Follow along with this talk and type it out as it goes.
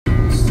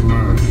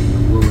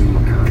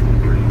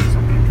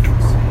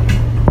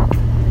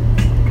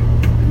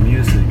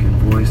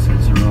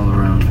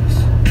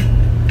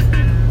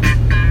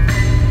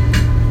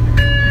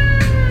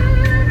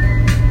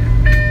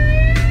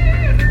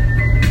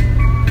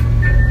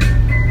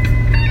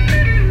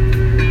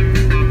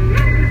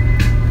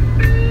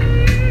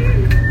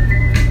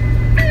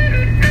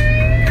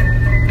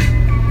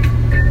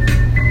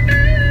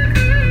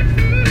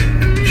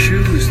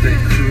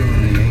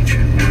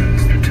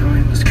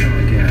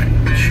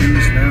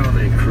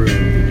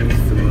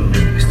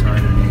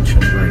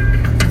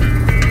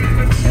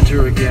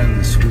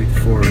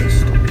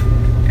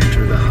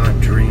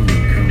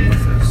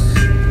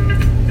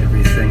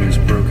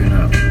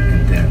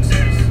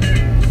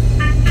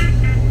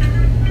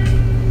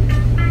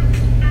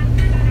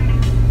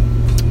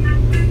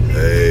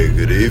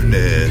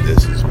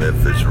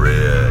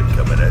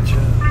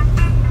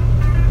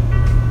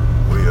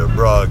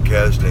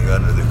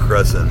under the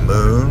crescent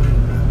moon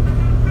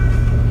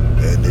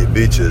and the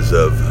beaches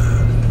of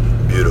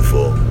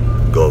beautiful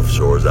Gulf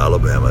Shores,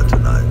 Alabama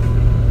tonight.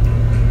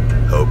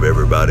 Hope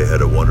everybody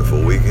had a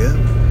wonderful weekend.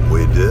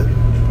 We did.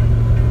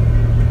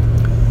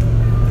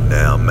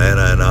 Now,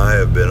 Manna and I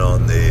have been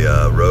on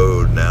the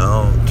road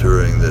now,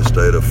 touring the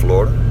state of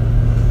Florida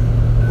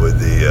with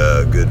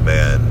the good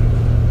man,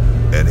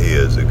 and he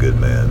is a good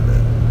man.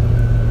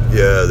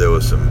 Yeah, there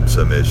was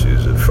some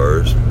issues at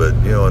first, but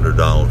under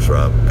Donald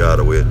Trump, God,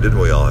 didn't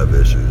we all have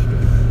issues?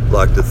 I'd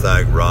like to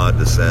thank Ron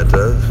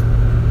DeSantis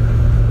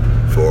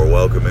for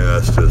welcoming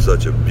us to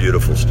such a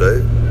beautiful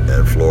state,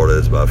 and Florida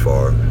is by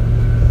far.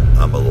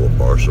 I'm a little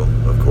partial,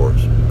 of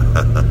course,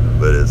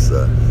 but it's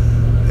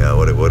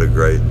what a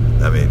great.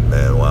 I mean,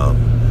 man, wow.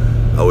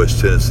 I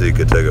wish Tennessee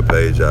could take a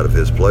page out of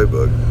his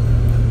playbook.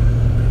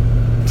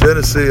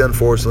 Tennessee,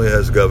 unfortunately,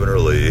 has Governor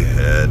Lee,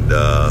 and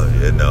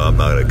I'm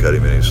not going to cut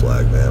him any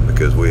slack, man,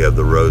 because we have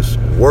the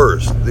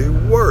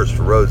worst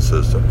road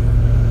system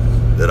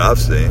that I've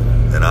seen,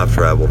 and I've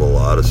traveled a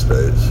lot of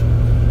states,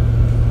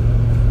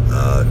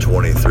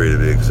 23 to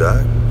be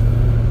exact,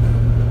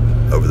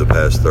 over the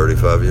past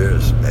 35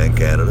 years, and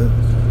Canada.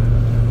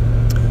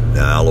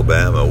 Now,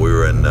 Alabama, we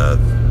were in,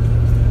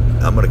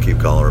 I'm going to keep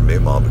calling her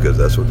Meemaw because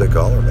that's what they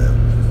call her,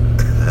 man.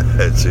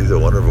 And she's a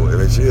wonderful,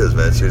 she is,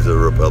 man. She's a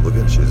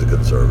Republican. She's a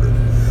conservative.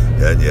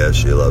 And yes,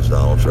 she loves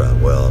Donald Trump.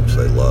 Well, I'm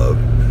saying love.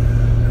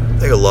 I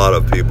think a lot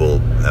of people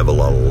have a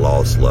lot of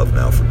lost love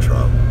now for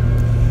Trump.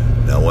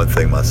 Now, one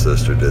thing my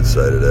sister did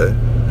say today,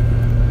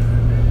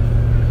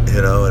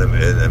 and I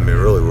mean,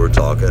 really, we were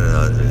talking,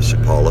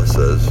 and Paula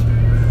says,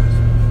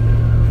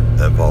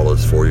 and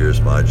Paula's 4 years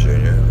my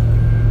junior.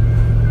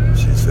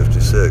 She's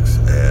 56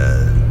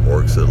 and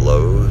works at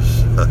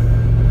Lowe's.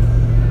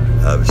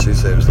 She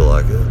seems to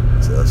like it.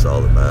 So that's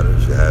all that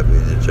matters. You're happy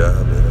in your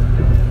job,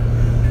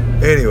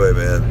 Anyway,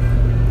 man,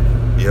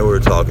 we were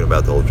talking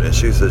about the whole thing. And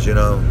she says,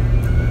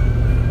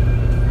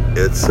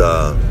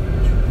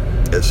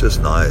 it's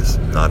just nice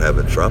not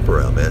having Trump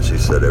around, man. She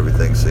said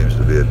everything seems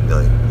to be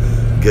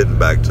getting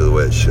back to the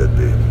way it should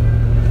be.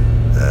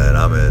 And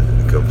I'm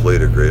in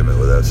complete agreement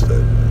with that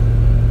statement.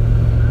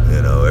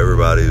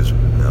 Everybody's,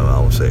 I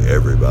won't say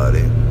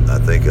everybody. I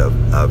think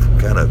I've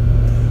kind of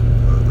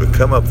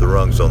come up the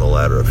rungs on the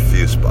ladder a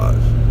few spots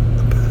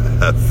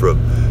from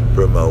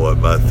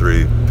my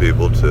three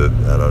people to,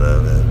 I don't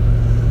know,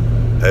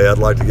 man. Hey, I'd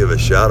like to give a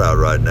shout out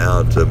right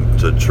now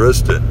to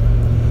Tristan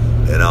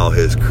and all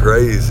his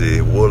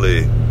crazy,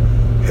 woolly,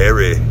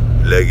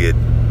 hairy-legged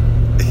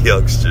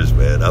youngsters,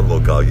 man. I'm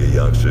going to call you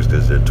youngsters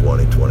because they're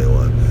 20,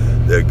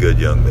 21. They're good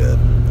young men.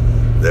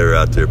 They're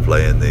out there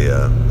playing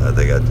I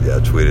think I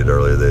tweeted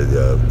earlier,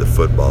 the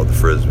football, the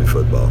Frisbee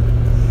football.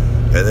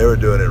 And they were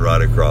doing it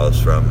right across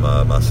from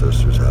my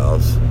sister's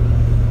house.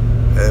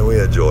 And we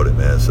enjoyed it,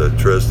 man. So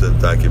Tristan,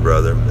 thank you,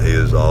 brother. He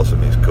is awesome.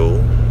 He's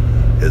cool.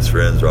 His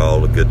friends are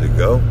all good to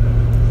go.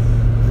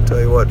 I tell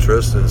you what,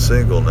 Tristan's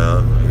single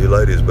now. You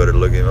ladies better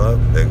look him up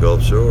in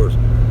Gulf Shores.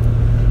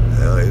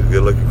 He's a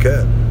good-looking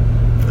cat.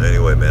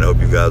 Anyway, man, hope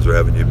you guys are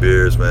having your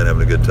beers, man,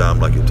 having a good time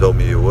like you told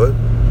me you would.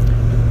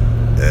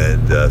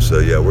 And so,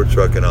 yeah, we're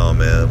trucking on,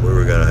 man. We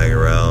were going to hang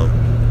around.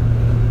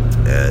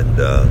 And,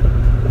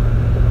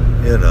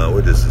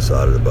 we just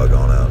decided to bug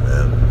on out,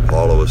 man.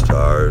 Paula was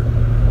tired.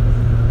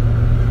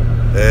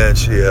 And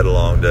she had a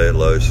long day at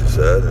Lowe's, she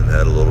said, and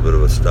had a little bit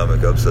of a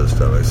upset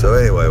stomach. So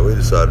anyway, we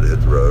decided to hit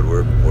the road.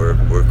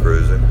 We're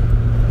cruising.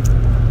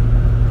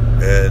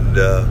 And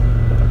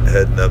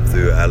heading up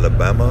through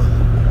Alabama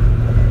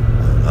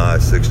on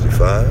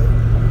I-65.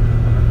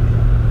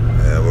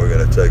 And we're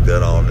going to take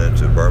that on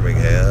into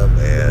Birmingham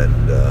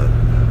and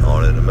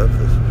on into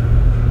Memphis.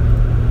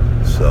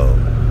 So,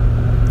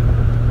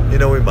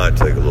 we might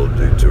take a little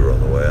detour on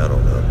the way. I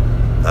don't know.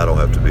 I don't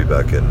have to be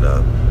back in...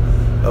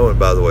 Oh, and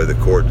by the way, the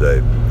court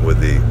date with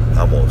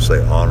I won't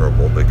say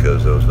honorable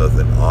because there was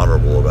nothing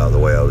honorable about the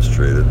way I was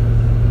treated.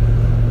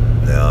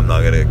 Now, I'm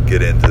not going to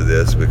get into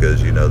this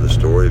because you know the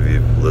story if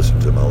you've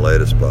listened to my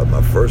latest pod,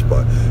 my first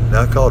pod.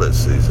 Now, I called it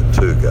season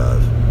 2,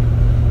 guys,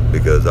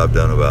 because I've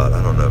done about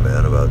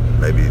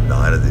maybe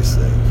 9 of these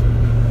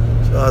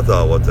things. So I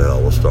thought, what the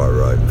hell, we'll start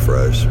right and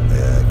fresh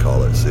and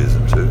call it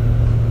season 2.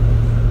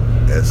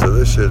 And so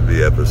this should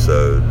be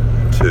episode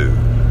 2.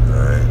 All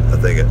right, I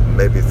think it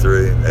maybe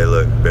 3. Hey,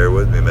 look, bear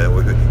with me, man.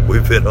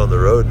 We've been on the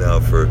road now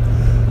for,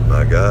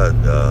 my God,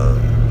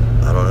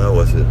 I don't know,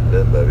 what's it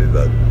been, baby,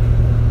 about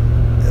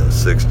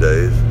 6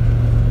 days.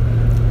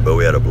 But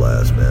we had a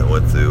blast, man.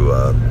 Went through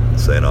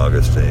St.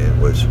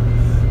 Augustine, which,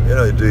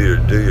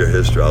 do your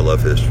history. I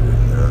love history,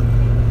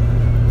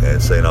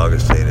 And St.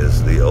 Augustine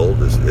is the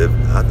oldest.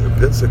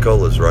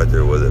 Pensacola's right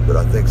there with it, but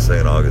I think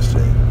St.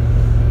 Augustine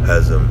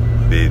has them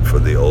beat for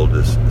the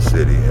oldest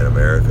city in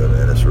America,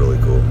 man. It's really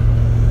cool.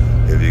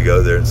 If you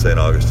go there in St.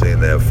 Augustine,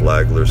 they have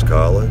Flagler's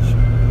College,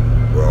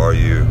 where all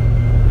you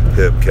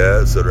hip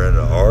cats that are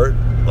into art,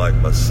 like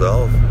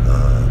myself,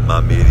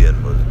 my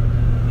medium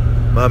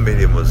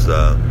was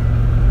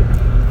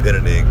pen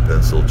and ink,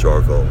 pencil,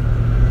 charcoal,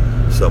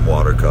 some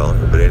watercolor.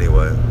 But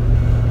anyway,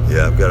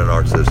 Yeah, I've got an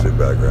artistic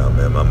background,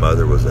 man. My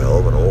mother was a hell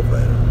of an oil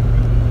painter.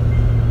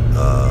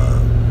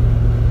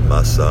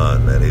 My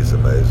son, man, he's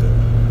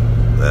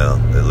amazing. Well,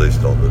 at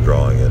least on the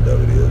drawing end of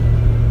it,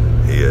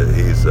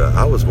 he's.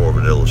 I was more of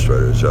an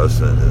illustrator.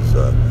 Justin is.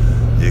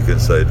 You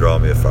can say, draw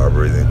me a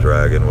fire-breathing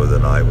dragon with a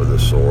knight with a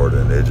sword,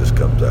 and it just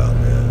comes out,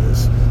 man.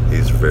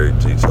 He's very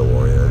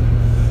detail-oriented.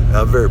 And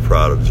I'm very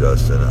proud of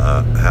Justin.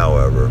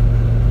 However,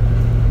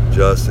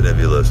 Justin, if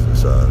you listen,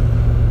 son,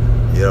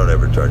 you don't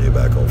ever turn your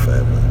back on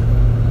family.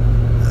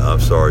 I'm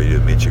sorry you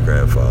didn't meet your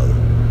grandfather,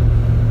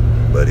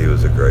 but he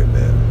was a great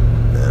man,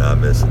 and I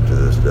miss him to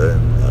this day.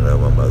 I know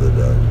my mother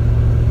does.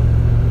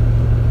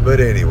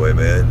 But anyway,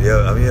 man,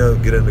 yeah, I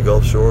mean, get into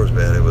Gulf Shores,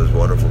 man. It was a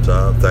wonderful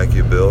time. Thank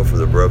you, Bill, for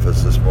the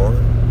breakfast this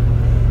morning.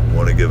 I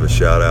want to give a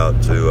shout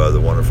out to the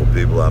wonderful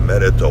people I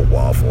met at the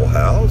Waffle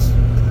House.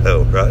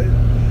 Oh, right?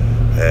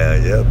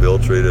 And yeah, Bill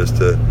treated us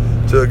to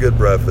a good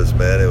breakfast,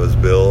 man. It was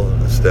Bill,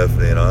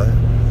 Stephanie, and I.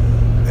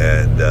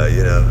 And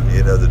you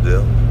know the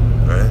deal,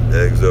 right?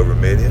 Eggs over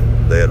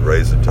medium. They had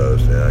raisin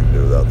toast, and I can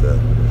do without that.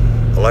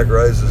 I like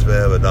raisins,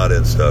 man, but not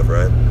in stuff,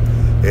 right?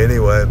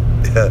 Anyway,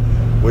 yeah,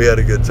 we had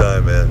a good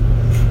time, man.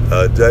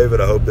 David,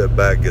 I hope that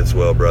back gets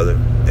well, brother.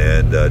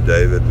 And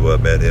David,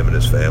 met him and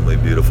his family,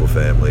 beautiful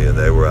family, and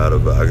they were out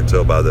of, I can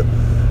tell by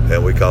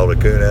and we called it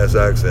a coon-ass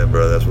accent,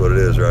 brother, that's what it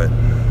is, right?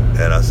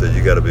 And I said,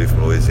 you got to be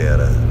from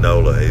Louisiana.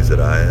 NOLA, he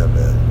said, I am,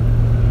 man.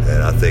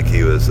 And I think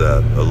he was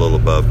a little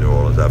above New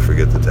Orleans. I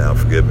forget the town,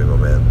 forgive me, my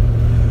man.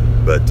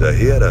 But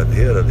he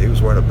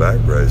was wearing a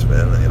back brace,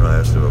 man. I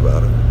asked him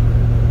about it.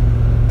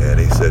 And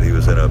he said he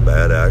was in a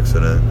bad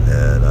accident,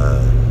 and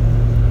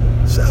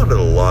sounded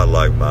a lot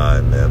like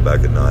mine, man,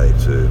 back in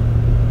 92.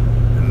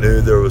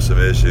 Knew there was some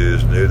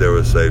issues, knew there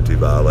was safety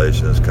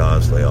violations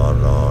constantly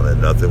on,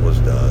 and nothing was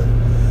done.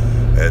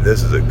 And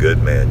this is a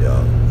good man,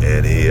 y'all.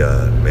 And he,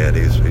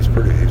 he's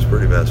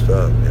pretty messed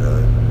up,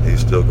 He's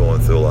still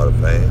going through a lot of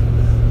pain,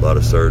 a lot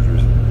of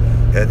surgeries.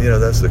 And,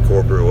 that's the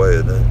corporate way,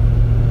 isn't it?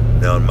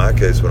 Now, in my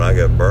case, when I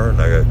got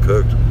burned, I got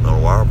cooked on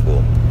a wire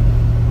pull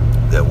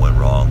that went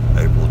wrong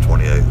April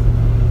 28th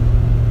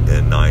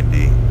in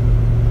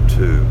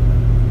 92.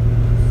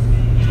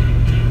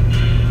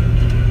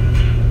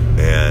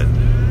 And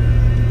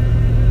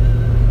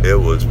it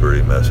was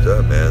pretty messed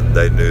up, man.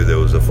 They knew there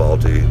was a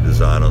faulty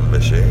design on the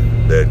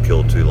machine. They had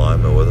killed 2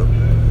 linemen with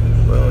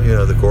them. Well,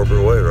 the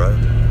corporate way, right?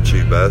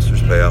 Cheap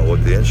bastards pay out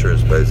what the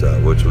insurance pays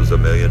out, which was $1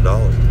 million.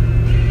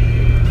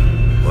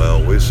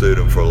 Well, we sued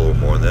them for a little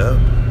more than that.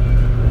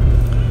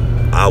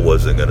 I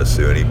wasn't going to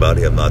sue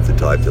anybody. I'm not the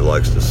type that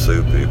likes to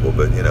sue people.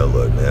 But,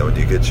 look, man, when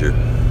you get your,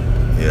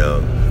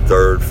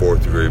 3rd,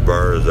 4th degree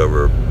burners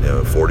over,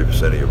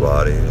 40% of your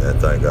body, and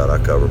thank God I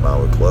cover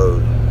mine with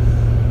clothes.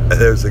 And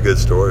there's a good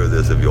story with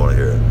this if you want to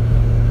hear it.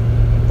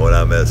 When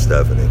I met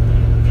Stephanie,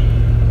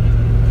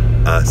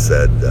 I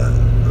said,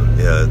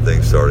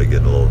 things started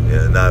getting a little,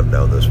 and I've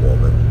known this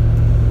woman,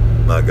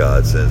 my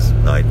God, since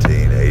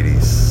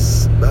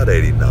 1980, about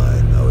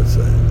 89, I would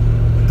say.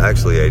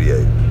 Actually,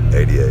 88,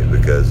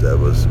 because that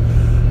was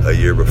a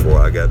year before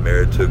I got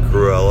married to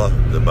Cruella,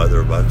 the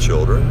mother of my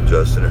children,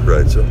 Justin and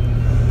Rachel.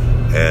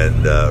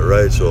 And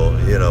Rachel,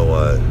 you know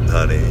what,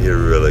 honey, you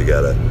really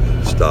got to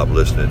stop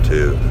listening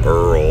to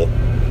Earl,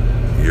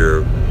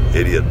 your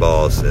idiot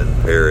boss, and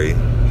Perry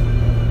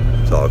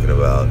talking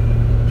about,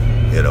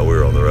 we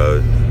were on the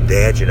road.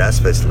 Dad, you're not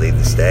supposed to leave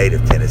the state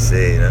of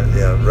Tennessee.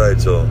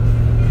 Rachel,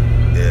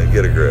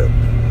 get a grip.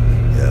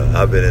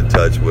 I've been in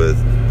touch with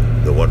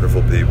the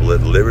wonderful people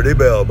at Liberty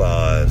Bell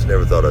Bonds.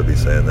 Never thought I'd be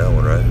saying that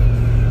one, right?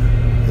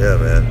 Yeah,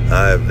 man.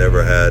 I haven't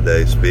had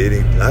a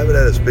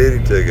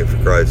speeding ticket, for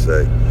Christ's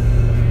sake,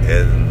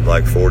 in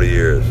like 40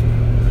 years.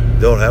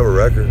 Don't have a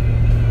record.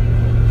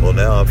 Well,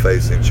 now I'm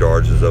facing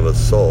charges of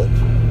assault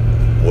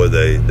with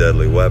a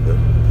deadly weapon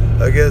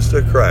against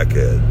a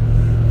crackhead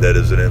that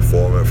is an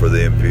informant for the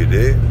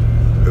MPD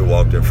who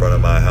walked in front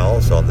of my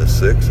house on the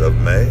 6th of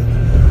May.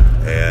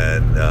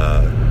 And,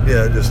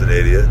 just an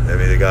idiot. I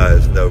mean, the guy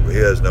has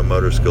no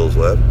motor skills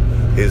left.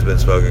 He's been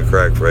smoking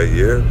crack for 8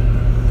 years.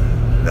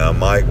 Now,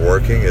 Mike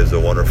Working is a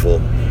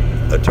wonderful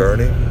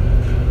attorney,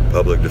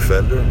 public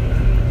defender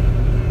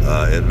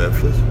in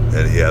Memphis,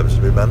 and he happens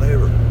to be my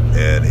neighbor.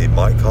 And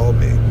Mike called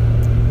me,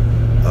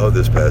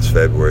 this past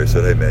February,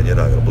 said, hey, man, you're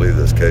not going to believe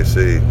this,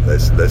 KC.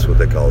 That's what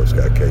they call this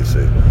guy,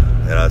 KC.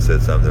 And I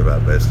said something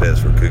about, man, it stands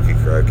for Kooky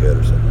Crackhead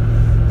or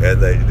something. And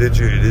did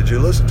you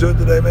listen to it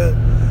today,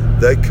 man?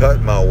 They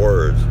cut my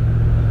words,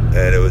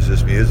 and it was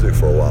just music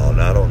for a while.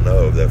 And I don't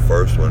know if that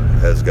first one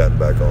has gotten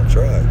back on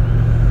track.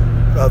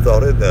 I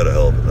thought, isn't that a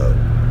hell of a note?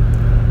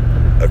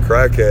 A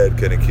crackhead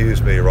can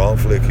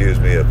wrongfully accuse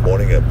me of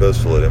pointing a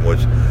pistol at him,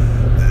 which,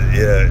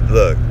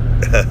 look,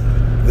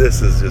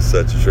 this is just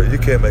such a truth. You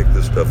can't make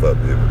this stuff up,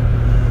 people.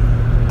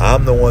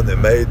 I'm the one that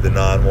made the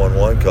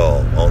 911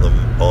 call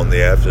on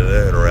the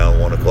afternoon around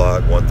 1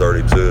 o'clock,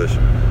 1:32ish.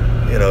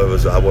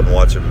 I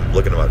wasn't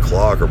looking at my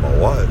clock or my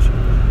watch.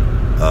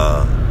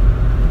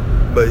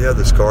 But yeah,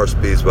 this car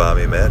speeds by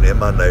me, man, in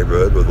my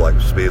neighborhood with like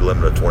speed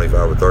limit of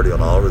 25 or 30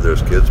 on Oliver.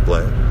 There's kids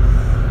playing.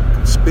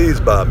 speeds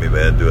by me,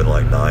 man, doing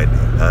like 90.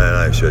 And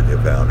I ain't shouldn't you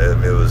a pound.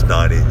 It was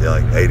 90,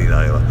 like 80,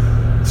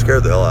 90. It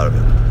scared the hell out of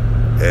me.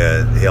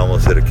 And he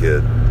almost hit a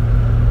kid.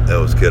 It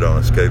was a kid on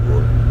a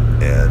skateboard.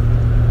 And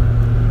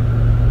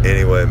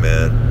anyway,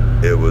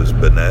 man, it was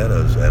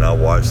bananas. And I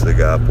watched the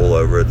guy pull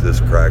over at this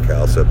crack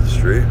house up the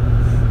street,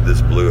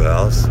 this blue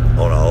house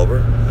on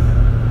Oliver.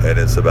 And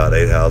it's about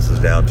 8 houses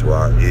down to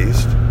our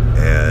east.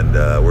 And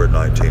we're at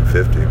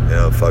 1950. You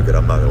know, fuck it,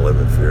 I'm not going to live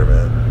in fear,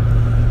 man.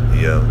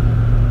 You know,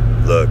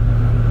 look,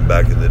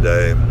 back in the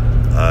day,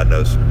 I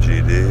know some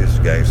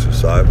GDs, Gangster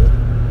Cybel.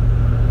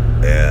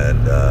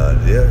 And,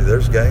 yeah,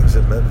 there's gangs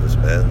in Memphis,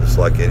 man. It's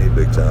like any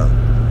big town.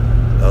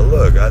 Now,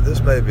 look,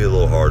 this may be a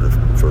little harder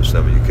for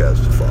some of you cats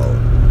to follow.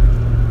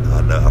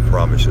 I know, I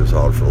promise you it's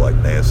hard for, like,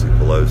 Nancy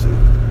Pelosi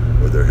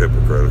with her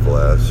hypocritical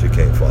ass. She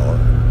can't follow.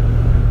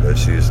 But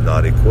she's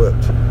not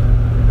equipped.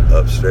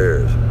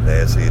 Upstairs,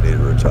 Nancy, you need to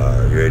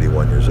retire. You're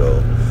 81 years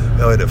old. You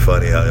know, isn't it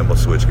funny how I'm gonna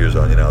switch gears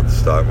on you now at the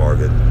stock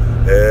market?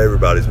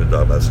 Everybody's been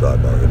talking about the stock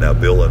market. Now,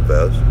 Bill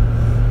invests.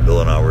 Bill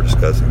and I were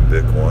discussing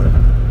Bitcoin.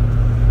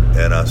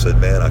 And I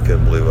said, man, I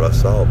couldn't believe what I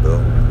saw, Bill.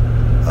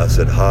 I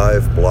said,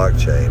 Hive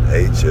Blockchain,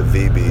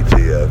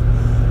 HVBTF,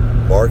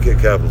 market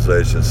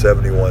capitalization,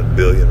 71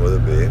 billion with a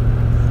B.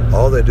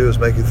 All they do is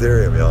make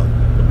Ethereum, y'all.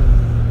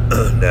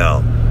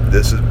 Now,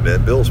 this has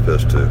been Bill's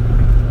pissed too.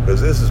 Because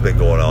this has been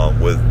going on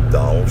with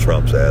Donald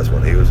Trump's ass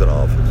when he was in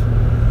office.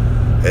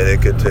 And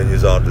it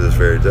continues on to this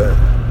very day.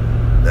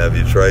 Now, if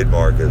you trade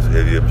markets,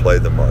 if you play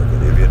the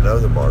market, if you know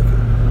the market,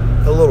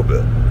 a little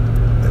bit.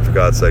 And for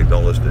God's sake,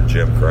 don't listen to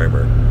Jim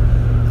Cramer.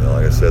 You know,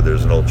 like I said,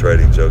 there's an old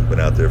trading joke been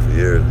out there for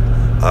years.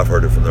 I've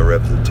heard it from the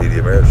reps of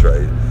TD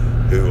Ameritrade,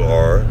 who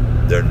are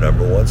their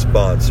number one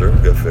sponsor.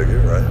 Go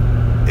figure, right?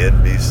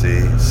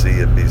 NBC,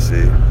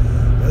 CNBC.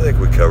 I think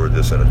we covered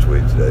this in a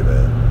tweet today,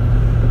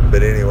 man.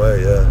 But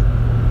anyway, yeah.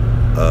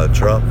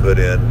 Trump put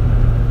in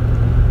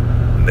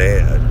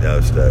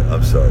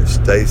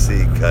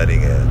Stacey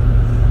Cunningham.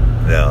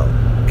 Now,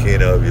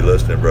 Keno, if you're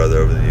listening, brother,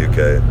 over in the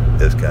UK,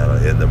 it's kind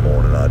of in the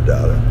morning. I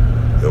doubt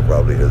it. You'll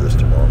probably hear this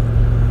tomorrow.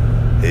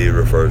 He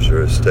refers to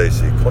her as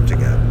Stacey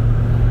Cunningham.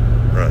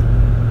 Right.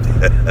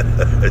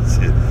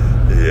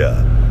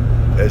 Yeah.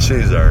 And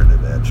she's earned it,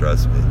 man.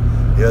 Trust me.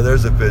 Yeah,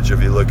 there's a picture.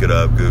 If you look it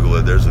up, Google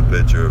it, there's a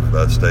picture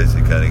of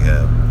Stacey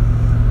Cunningham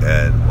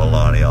and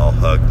Melania all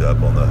hugged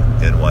up on the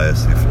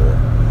NYSE floor.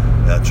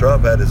 Now,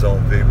 Trump had his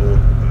own people,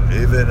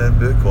 even in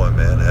Bitcoin,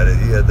 man.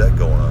 He had that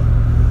going on.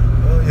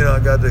 Well, you know, I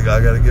got to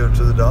give it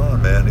to the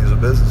Don, man. He's a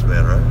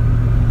businessman, right?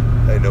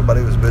 Hey,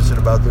 nobody was bitching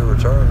about their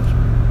returns.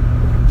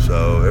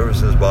 So ever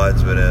since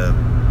Biden's been in,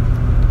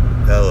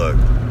 now look,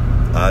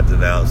 I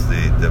denounced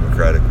the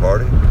Democratic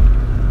Party.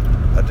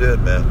 I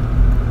did, man.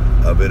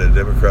 I've been a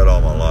Democrat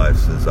all my life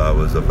since I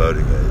was a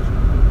voting age.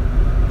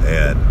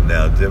 And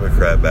now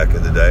Democrat back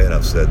in the day, and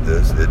I've said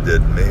this, it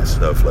didn't mean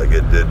snowflake,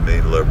 it didn't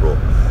mean liberal.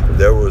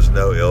 There was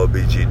no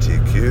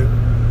LGBTQ.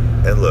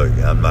 And look,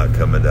 I'm not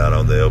coming down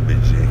on the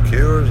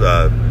LGBTQers.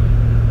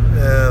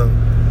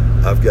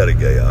 I've got a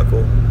gay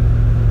uncle.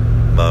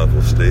 My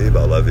Uncle Steve,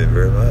 I love him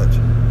very much.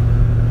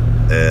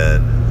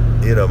 And,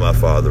 you know, my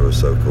father was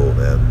so cool,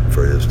 man,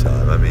 for his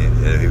time. I mean,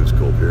 you know, he was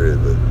cool, period,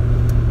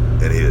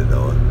 and he didn't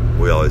know it.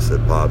 We always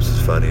said Pops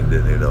is funny and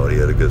didn't even know it. He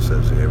had a good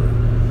sense of humor.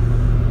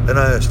 And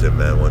I asked him,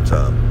 man, one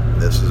time,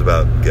 this is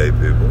about gay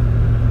people.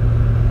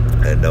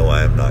 And no,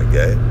 I am not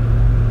gay.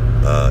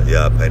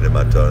 Yeah, I painted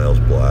my toenails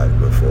black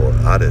before.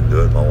 I didn't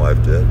do it, my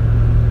wife did.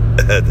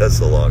 That's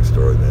a long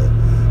story,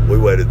 man. We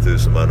waded through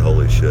some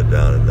unholy shit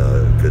down in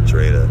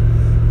Katrina,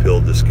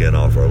 peeled the skin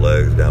off our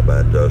legs down by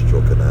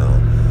Industrial Canal.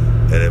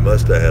 And it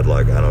must have had,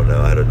 like, I don't know,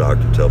 I had a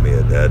doctor tell me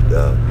it had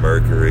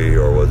mercury,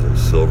 or was it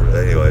silver?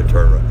 Anyway, it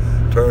turned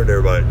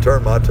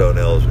my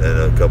toenails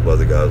and a couple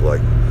other guys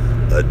like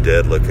a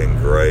dead-looking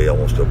gray,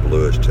 almost a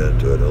bluish tint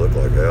to it. It looked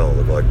like hell. It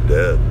looked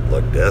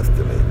like death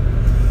to me.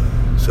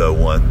 So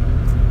one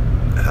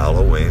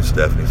Halloween,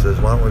 Stephanie says,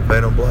 why don't we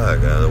paint them black?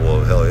 And I said,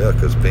 well, hell yeah,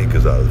 because pink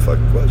is out of the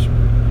fucking question.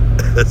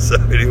 So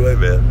anyway,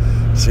 man,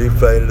 she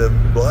painted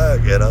them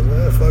black, and I was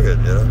like, fuck it,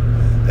 you know.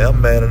 And I'm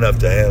man enough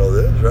to handle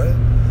this, right?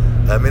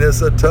 I mean,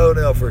 it's a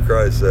toenail, for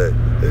Christ's sake.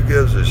 Who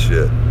gives a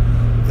shit?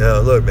 You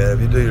know, look, man, if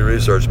you do your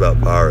research about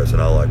pirates,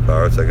 and I like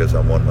pirates, I guess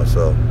I'm one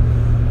myself.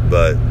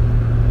 But,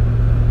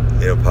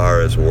 you know,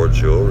 pirates wore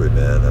jewelry,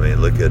 man. I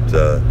mean, look at,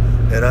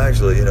 and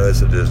actually, you know,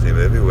 it's a Disney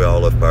movie. We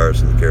all love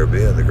Pirates of the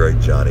Caribbean, the great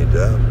Johnny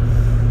Depp.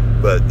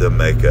 But the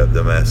makeup,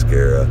 the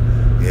mascara,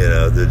 you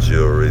know, the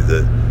jewelry,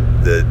 the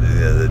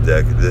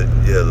deck,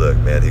 yeah, look,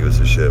 man, he was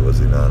a shit, was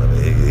he not? I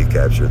mean, he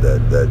captured that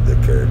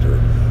character.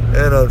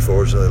 And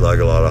unfortunately, like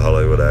a lot of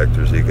Hollywood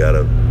actors, he got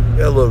a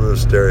little bit of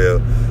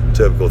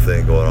stereotypical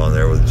thing going on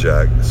there with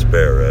Jack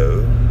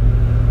Sparrow.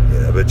 You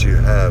know, but you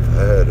have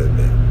heard of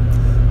me.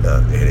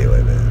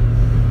 Anyway,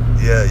 man.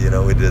 Yeah, you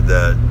know, we did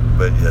that.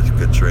 But yes,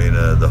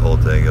 Katrina, the whole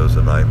thing, it was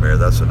a nightmare.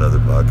 That's another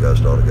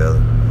podcast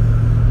altogether.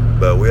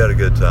 But we had a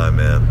good time,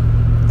 man.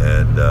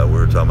 And we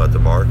were talking about the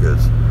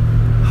markets.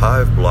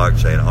 Hive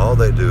Blockchain, all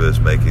they do is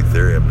make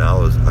Ethereum.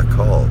 Now I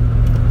called.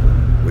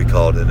 We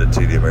called into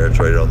TD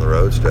Ameritrade on the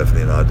road.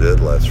 Stephanie and I did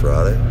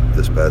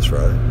this past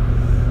Friday,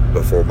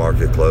 before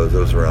market closed. It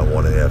was around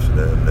 1 in the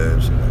afternoon,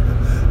 noon, something like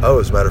that. Oh,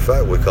 as a matter of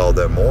fact, we called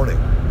that morning.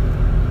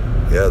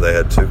 Yeah, they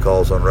had 2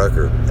 calls on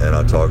record, and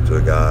I talked to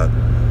a guy.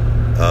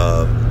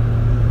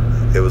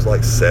 It was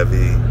like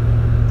Sevi,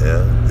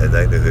 yeah, and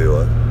they knew who he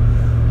was.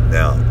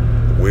 Now,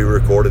 we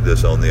recorded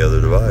this on the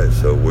other device,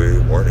 so we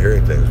weren't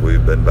hearing things.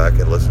 We've been back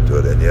and listened to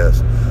it, and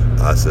yes,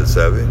 I said,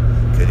 Sevi,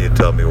 can you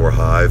tell me where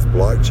Hive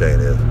blockchain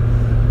is?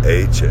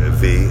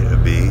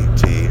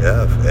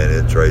 HVBTF, and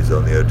it trades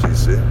on the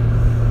OTC.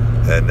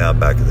 And now,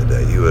 back in the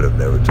day, you would have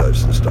never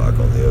touched the stock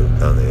on the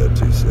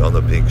OTC, on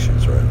the pink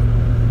sheets, right?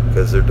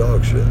 Because they're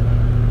dog shit.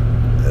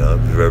 You know,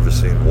 if you've ever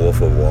seen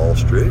Wolf of Wall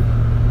Street,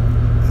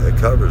 it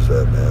covers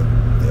that, man.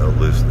 You know,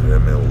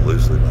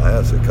 loosely, my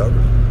ass, it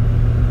covers it.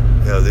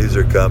 You know, these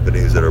are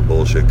companies that are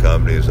bullshit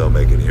companies, don't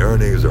make any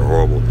earnings, they're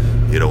horrible,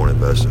 you don't want to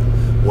invest in.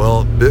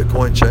 Well,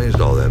 Bitcoin changed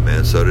all that,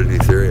 man. So did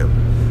Ethereum.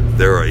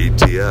 There are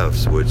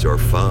ETFs, which are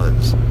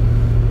funds.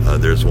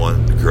 There's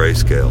one,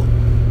 Grayscale,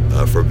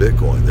 for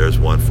Bitcoin. There's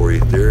one for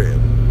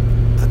Ethereum.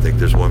 I think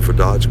there's one for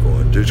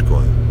Dogecoin,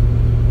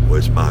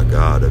 which, my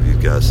God, have you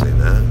guys seen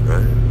that,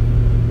 right?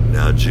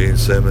 Now, Gene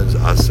Simmons,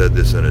 I said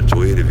this in a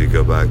tweet. If you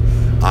go back,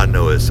 I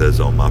know it says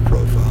on my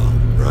profile,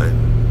 right?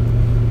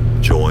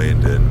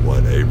 Joined in,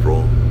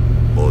 April?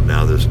 Well,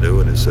 now this new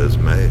one, it says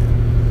May.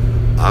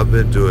 I've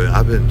been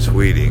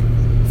tweeting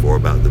for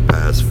about the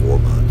past 4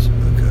 months,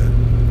 okay?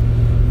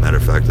 Matter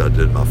of fact, I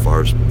did my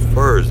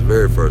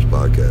very first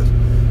podcast,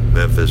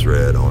 Memphis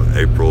Red, on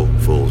April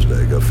Fool's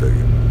Day. Go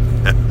figure.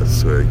 I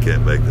swear you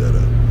can't make that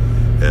up.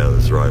 Yeah,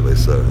 that's rightly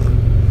so. Huh?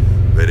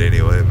 But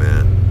anyway,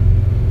 man,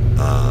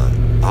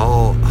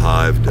 all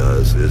Hive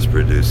does is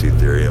produce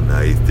Ethereum.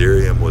 Now,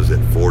 Ethereum was at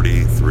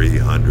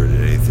 4,300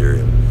 in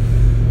Ethereum.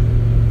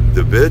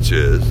 The bitch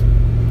is,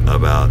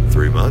 about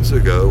 3 months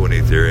ago, when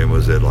Ethereum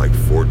was at like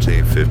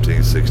 14,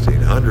 15,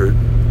 1600,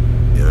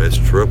 you know, it's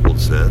tripled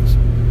since.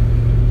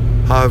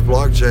 Hive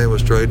blockchain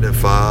was trading at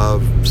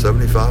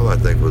 575, I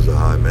think was the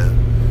high, man.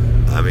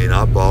 I mean,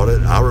 I bought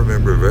it. I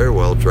remember very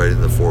well trading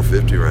the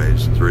 450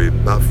 range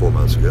about 4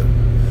 months ago.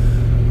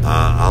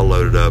 I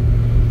loaded up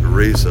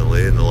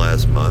recently in the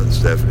last month.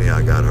 Stephanie,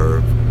 I got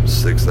her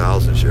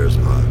 6,000 shares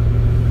of Hive.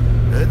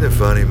 Isn't it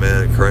funny,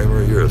 man?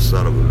 Kramer, you're a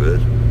son of a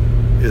bitch.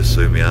 You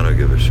sue me, I don't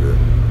give a shit.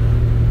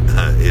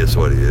 It's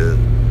what he is.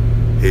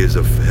 He's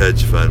a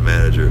hedge fund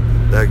manager.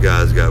 That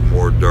guy's got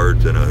more dirt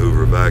than a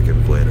Hoover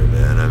vacuum cleaner,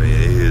 man. I mean,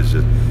 he's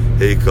a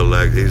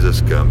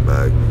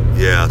scumbag.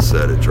 Yeah, I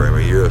said it, Kramer,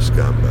 you're a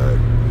scumbag.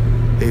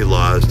 He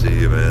lies to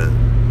you, man.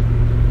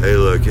 Hey,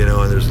 look, you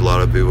know, and there's a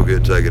lot of people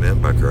get taken in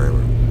by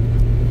Kramer.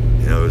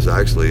 You know, it was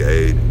actually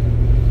a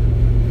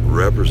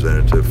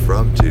representative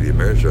from TD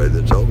Ameritrade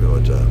that told me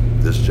one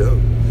time this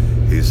joke.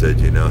 He said,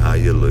 you know how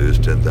you lose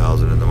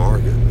 10,000 in the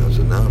market? And I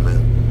said, no,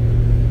 man.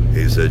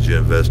 He said, you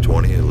invest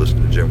 20 and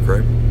listen to Jim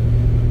Cramer.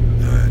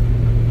 All right.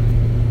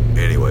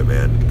 Anyway,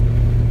 man,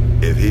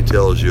 if he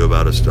tells you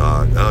about a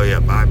stock, oh yeah,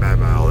 buy,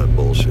 all that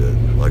bullshit,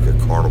 like a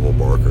carnival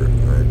barker,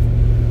 right?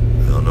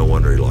 Well, no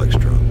wonder he likes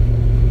Trump.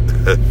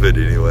 But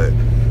anyway,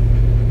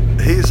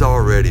 he's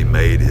already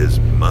made his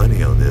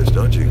money on this.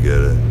 Don't you get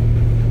it?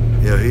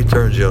 You know, he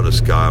turns you on to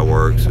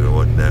Skyworks or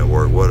what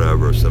network,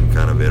 whatever, some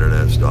kind of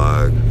internet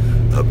stock,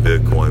 a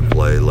Bitcoin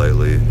play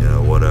lately, you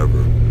know,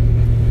 whatever.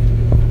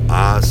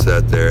 I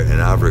sat there,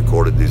 and I've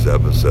recorded these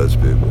episodes,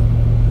 people.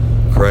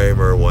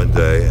 Kramer, one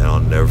day, and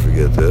I'll never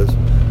forget this,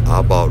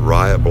 I bought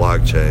Riot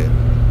Blockchain,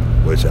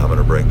 which I'm going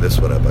to bring this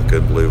one up. I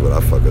couldn't believe what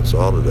I fucking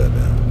saw today,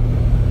 man.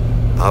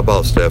 I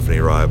bought Stephanie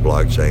Riot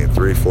Blockchain,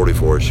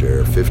 $3.44 a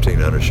share,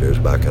 1,500 shares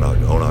back on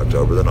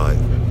October the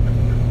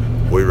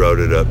 9th. We rode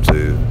it up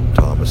to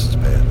Thomas's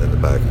pant in the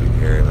back, if you can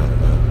hear him, I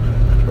don't know.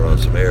 Turn on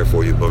some air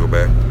for you, Booger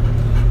Bear.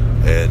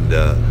 And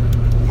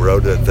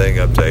rode that thing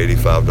up to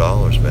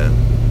 $85, man.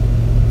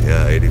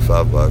 Yeah,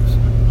 $85.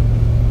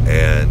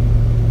 And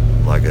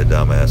like a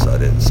dumbass, I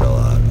didn't sell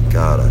out.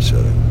 God, I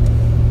should have.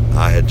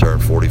 I had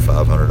turned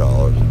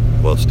 $4,500.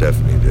 Well,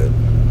 Stephanie did.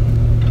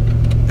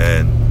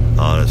 And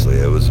honestly,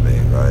 it was me,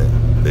 right?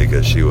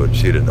 Because she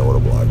didn't know what a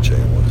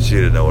blockchain was. She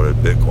didn't know what a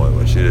Bitcoin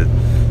was. She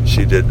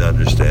didn't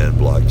understand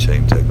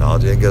blockchain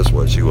technology. And guess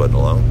what? She wasn't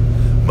alone.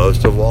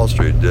 Most of Wall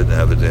Street didn't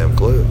have a damn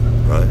clue,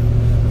 right?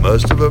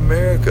 Most of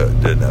America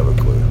didn't have a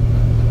clue.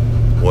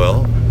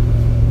 Well,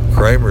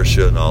 Kramer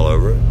shitting all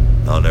over it.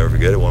 I'll never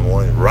forget it. One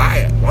morning,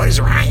 Riot. What is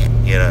Riot?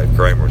 You know,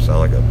 Kramer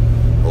sounded like a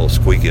little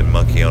squeaking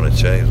monkey on a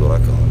chain is what I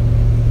call him.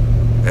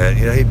 And,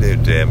 you know, he knew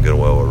damn good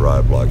well what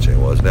Riot Blockchain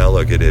was. Now,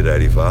 look, it hit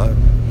 85.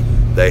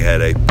 They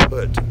had a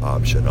put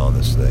option on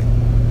this thing.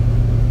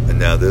 And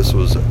now this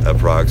was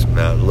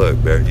approximately, now look,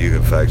 Barrett, you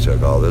can fact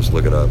check all this,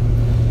 look it up.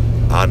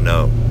 I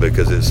know,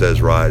 because it says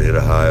Riot hit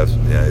a high of,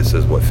 you know, it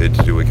says,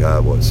 52-week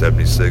high,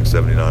 $76,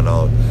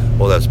 $79.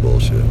 Well, that's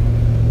bullshit.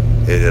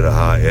 It hit a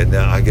high, and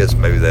now I guess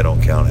maybe they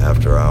don't count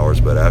after hours,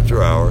 but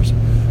after hours,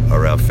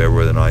 around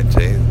February the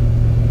 19th,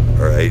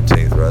 or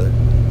 18th rather,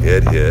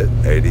 it hit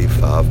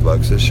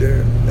 $85 a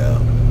share. Now,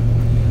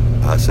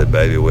 I said,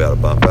 baby, we ought to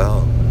bump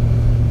out.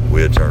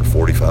 we had turned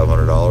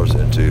 $4,500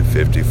 into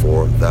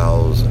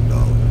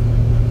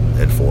 $54,000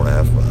 in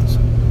 4.5 months.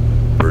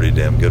 Pretty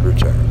damn good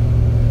return.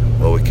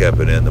 Well, we kept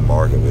it in the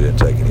market. We didn't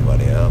take any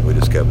money out. We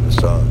just kept it in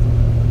stock.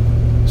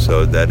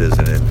 So that is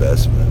an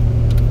investment.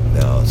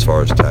 Now, as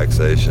far as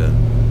taxation,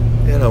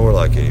 we're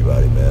like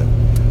anybody, man.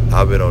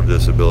 I've been on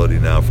disability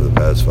now for the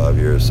past 5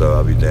 years, so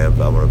I'll be damned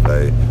if I'm going to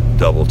pay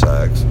double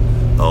tax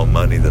on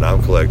money that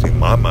I'm collecting,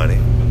 my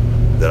money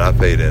that I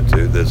paid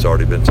into that's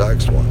already been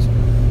taxed once.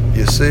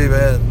 You see,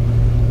 man,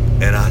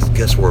 and I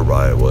guess where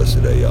Riot was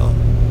today, y'all.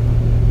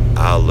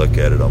 I look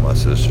at it on my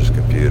sister's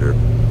computer,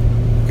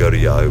 go to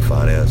Yahoo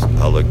Finance,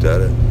 I looked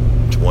at it,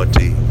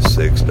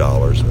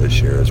 $26 a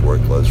share is where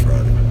it closed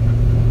Friday.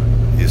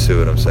 You see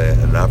what I'm saying?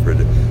 And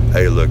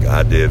hey, look,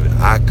 I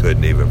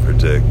couldn't even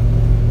predict.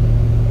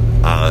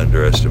 I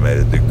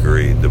underestimated the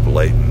greed, the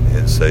blatant,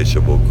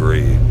 insatiable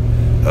greed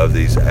of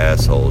these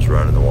assholes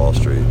running the Wall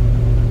Street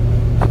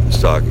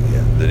stock,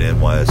 the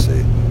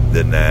NYSE,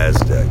 the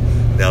NASDAQ.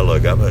 Now,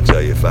 look, I'm going to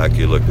tell you a fact.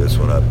 You look this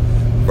one up.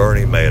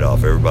 Bernie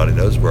Madoff. Everybody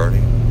knows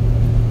Bernie.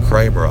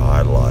 Kramer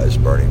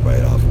idolized Bernie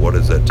Madoff. What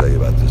does that tell you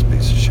about this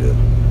piece of shit?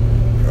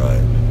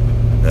 Right?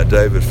 Now,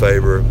 David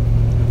Faber,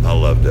 I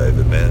love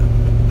David, man.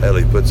 Hell,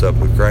 he puts up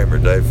with Kramer.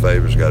 Dave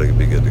Faber's got to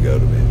be good to go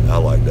to me. I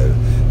like David.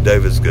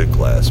 David's good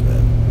class,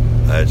 man.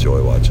 I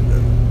enjoy watching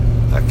David.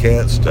 I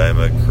can't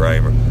stomach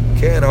Kramer.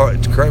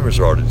 Kramer's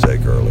hard to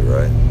take early,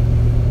 right?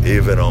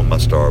 Even on my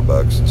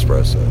Starbucks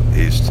espresso.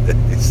 He's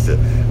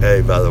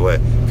hey, by the way,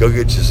 go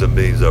get you some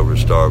beans over at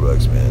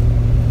Starbucks, man.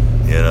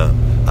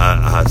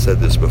 I said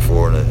this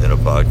before in a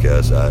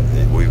podcast.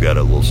 We've got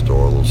a little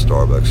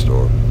Starbucks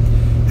store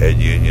at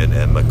Union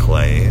and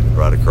McLean,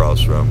 right across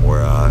from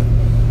where I'm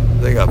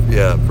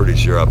pretty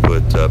sure I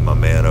put my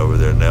man over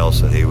there,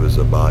 Nelson. He was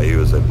a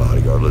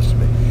bodyguard. Listen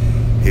to me.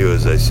 He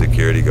was a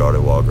security guard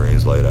at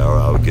Walgreens late hour.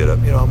 I would get up.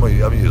 I'm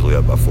usually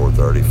up by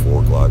 4:30,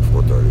 4 o'clock,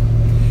 4:30.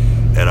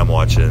 And I'm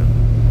watching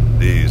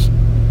these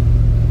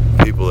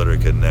people that are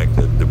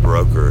connected, the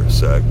broker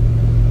sect.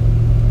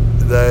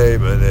 They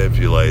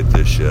manipulate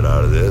the shit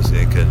out of this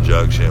in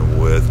conjunction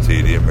with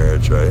TD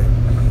Ameritrade.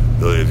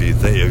 If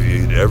you've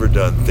ever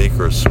done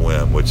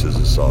Thinkorswim, which is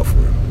a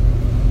software,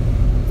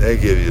 they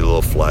give you a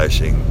little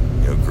flashing,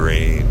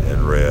 green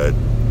and red.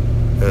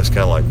 And it's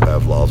kind of like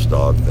Pavlov's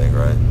dog thing,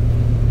 right?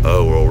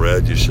 Oh, well,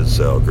 red you should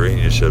sell, green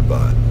you should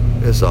buy.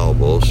 It's all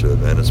bullshit,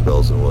 man. It's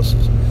bells and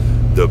whistles.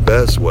 The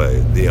best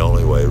way, the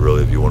only way,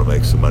 really, if you want to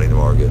make some money in the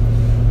market,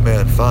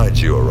 man, find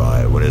you a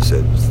Riot when it's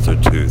at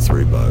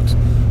 $2-3.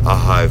 A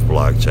Hive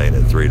blockchain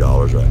at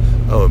 $3, right?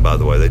 Oh, and by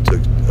the way, they took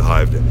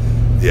Hive to,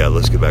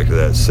 let's get back to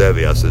that.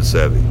 Sevi, I said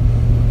Sevi.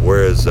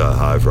 Where is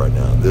Hive right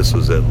now? This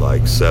was at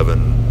like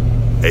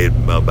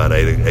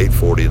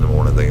 8:40 in the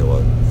morning, I think it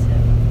was.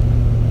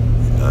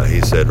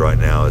 He said right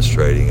now it's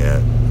trading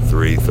at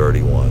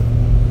 $3.31.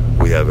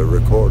 We have it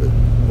recorded.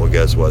 Well,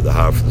 guess what? The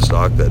high for the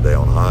stock that day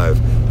on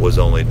Hive was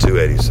only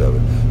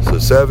 $2.87. So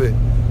Sevi,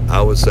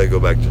 I would say go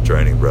back to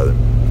training, brother.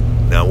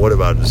 Now, what if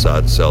I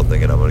decide to sell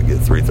thinking I'm going to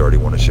get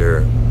 $3.31 a share,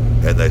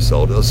 and they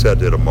sold it? Let's say I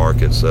did a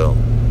market sell,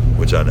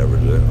 which I never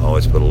do. I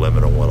always put a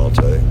limit on what I'll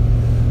take.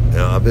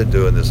 I've been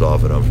doing this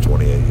off and on for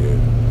 28 years.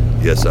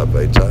 Yes, I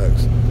pay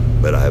tax,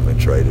 but I haven't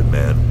traded,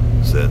 man,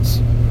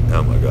 since,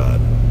 oh my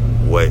God,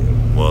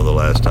 the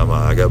last time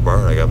I got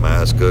burned, I got my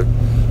ass cooked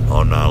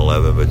on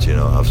 9/11, but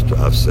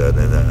I've said,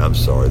 and I'm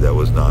sorry, that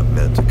was not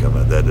meant to come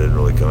out. That didn't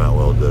really come out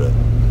well, did it?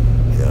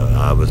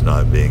 I was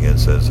not being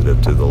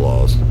insensitive to the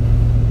loss.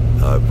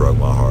 It broke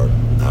my heart.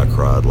 I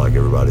cried like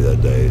everybody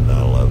that day at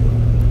 9/11.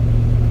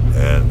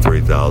 And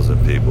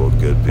 3,000 people,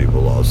 good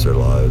people, lost their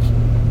lives.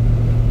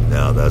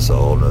 Now, that's a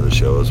whole nother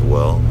show as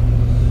well.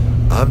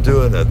 I'm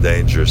doing a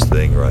dangerous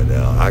thing right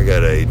now. I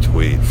got a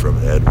tweet from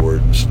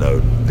Edward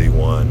Snowden, the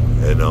one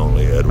and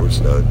only Edward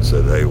Snowden,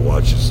 said, hey,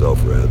 watch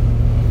yourself, Red.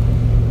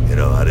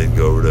 I didn't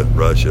go over to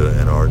Russia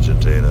and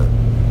Argentina.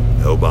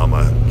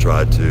 Obama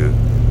tried to,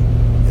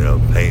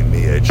 paint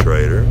me a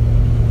traitor,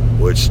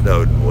 which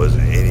Snowden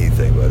wasn't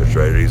anything but a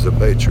traitor. He's a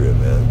patriot,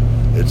 man.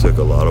 It took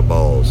a lot of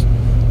balls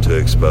to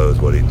expose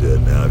what he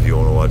did. Now, if you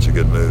want to watch a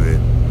good movie,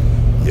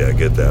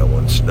 get that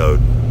one,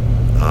 Snowden.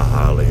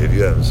 If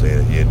you haven't seen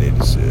it, you need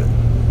to see it.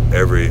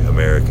 Every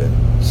American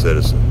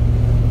citizen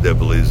that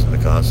believes in the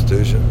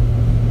Constitution,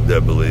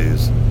 that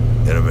believes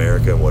in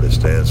America and what it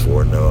stands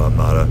for. No, I'm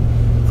not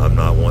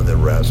one that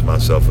wraps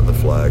myself in the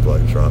flag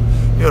like Trump.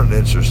 An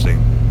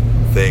interesting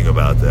thing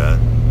about that,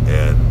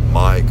 and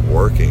Mike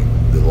working,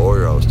 the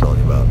lawyer I was telling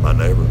you about, my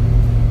neighbor,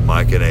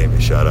 Mike and Amy,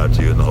 shout out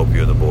to you, and I hope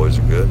you and the boys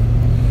are good.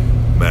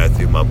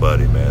 Matthew, my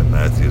buddy, man,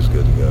 Matthew's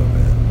good to go,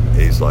 man.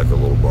 He's like a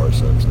little Bart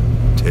Simpson,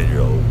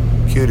 10-year-old,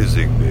 cute as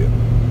he can be.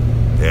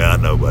 Yeah, I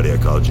know, buddy, I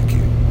called you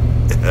cute.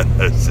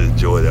 Just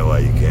enjoy that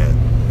while you can.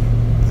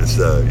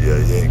 So, you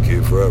ain't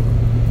cute forever.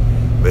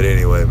 But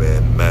anyway,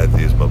 man,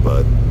 Matthew's my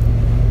bud.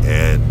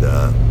 And,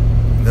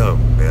 no,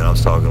 man, I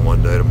was talking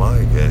one day to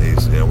Mike, and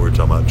he's, we were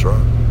talking about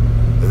Trump.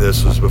 And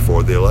this was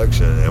before the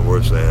election, and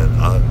we're saying,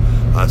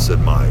 I said,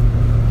 Mike,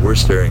 we're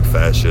staring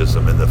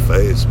fascism in the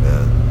face,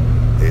 man.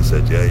 He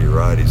said, yeah, you're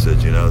right. He said,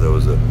 there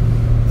was a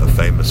a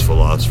famous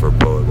philosopher,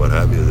 poet, what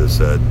have you, that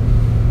said,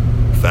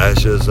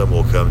 fascism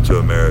will come to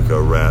America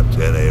wrapped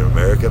in an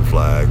American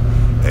flag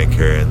and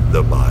carrying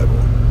the Bible.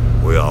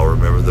 We all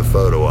remember the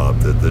photo op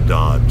that the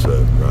Don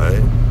took,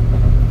 right?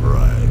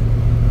 Right.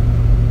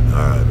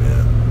 All right,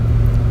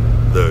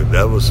 man. Look,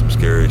 that was some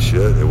scary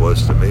shit. It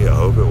was to me. I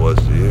hope it was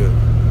to you.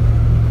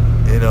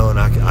 You know, and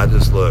I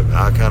just, look,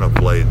 I kind of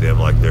played them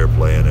like they're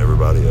playing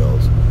everybody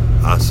else.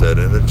 I said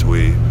in a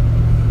tweet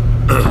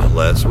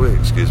last week,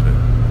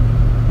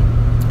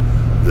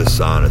 this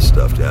sinus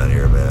stuff down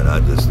here, man.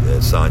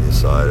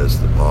 Sinusitis,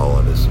 the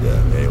pollen is,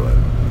 anyway.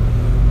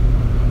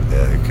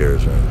 Yeah, who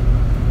cares, right?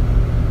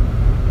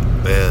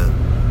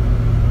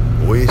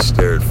 Man, we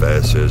stared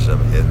fascism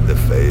in the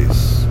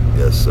face.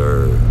 Yes,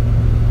 sir.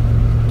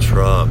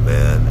 Trump,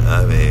 man.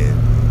 I mean,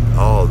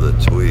 all the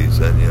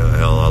tweets. And,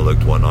 hell, I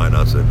looked one night and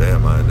I said,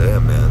 damn,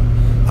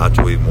 man. I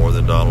tweet more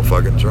than Donald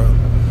fucking Trump.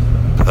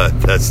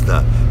 But that's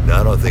not... Now,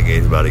 I don't think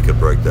anybody could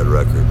break that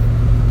record.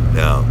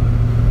 Now,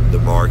 the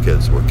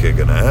markets were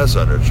kicking ass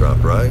under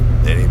Trump, right?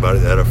 Anybody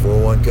that had a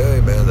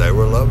 401k, man, they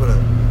were loving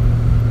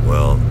it.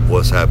 Well,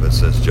 what's happened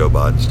since Joe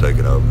Biden's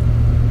taken over?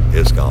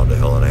 It's gone to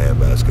hell in a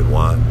handbasket.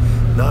 Why?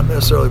 Not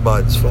necessarily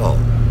Biden's fault.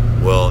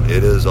 Well,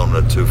 it is on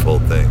a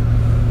twofold thing.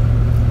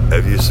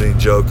 Have you seen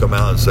Joe come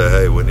out and say,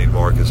 hey, we need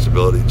market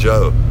stability?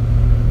 Joe,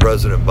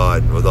 President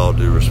Biden, with all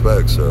due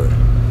respect, sir,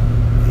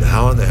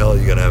 how in the hell are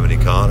you going to have an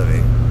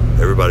economy?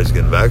 Everybody's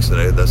getting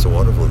vaccinated. That's a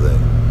wonderful thing.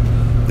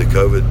 The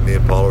COVID, me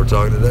and Paula were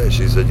talking today.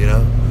 She said,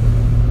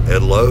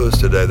 at Lowe's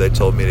today, they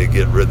told me to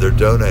get rid, they're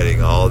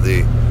donating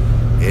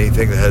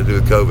anything that had to do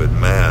with COVID,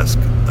 mask,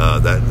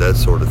 that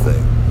sort of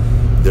thing.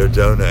 They're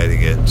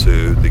donating it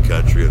to the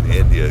country of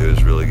India,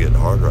 who's really getting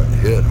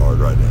hit hard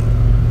right now.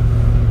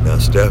 Now,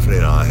 Stephanie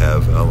and I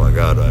have, oh my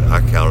God,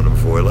 I counted them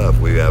before we left.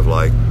 We have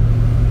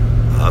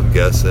I'm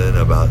guessing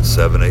about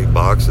 7-8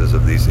 boxes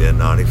of these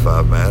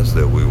N95 masks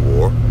that we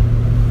wore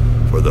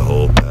for the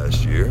whole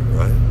past year,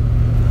 right?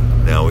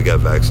 Now we got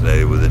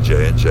vaccinated with the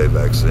J&J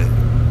vaccine.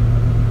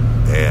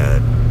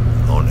 And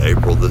on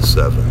April the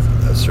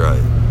 7th, that's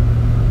right.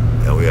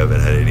 And we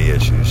haven't had any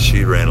issues.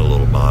 She ran a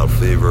little mild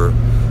fever.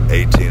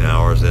 18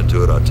 hours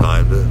into it, I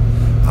timed it.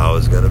 I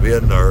was going to be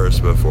a nurse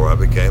before I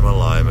became a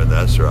lineman.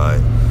 That's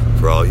right.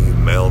 For all you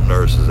male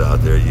nurses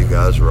out there, you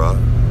guys rock.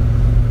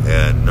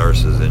 And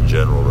nurses in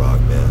general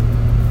rock,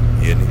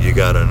 man. You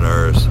got a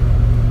nurse,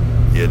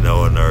 a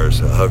nurse,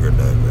 hug her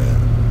neck,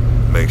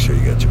 man. Make sure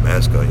you got your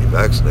mask on, you're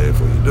vaccinated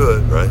before you do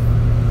it, right?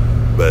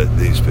 But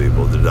these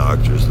people, the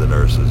doctors, the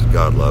nurses,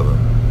 God love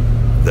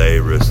them. They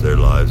risk their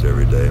lives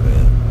every day,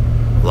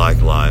 man.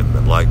 Like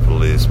linemen, like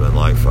policemen,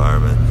 like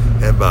firemen.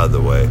 And by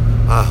the way,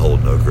 I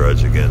hold no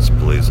grudge against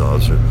police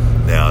officers.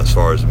 Now, as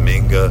far as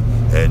Minga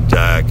and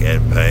Dak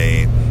and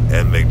Payne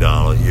and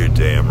McDonald, you're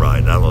damn right.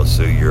 And I'm going to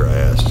sue your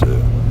ass,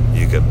 too.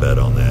 You can bet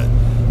on that.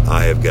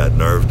 I have got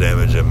nerve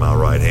damage in my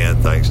right hand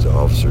thanks to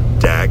Officer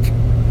Dak.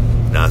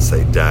 And I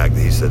say Dak.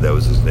 He said that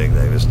was his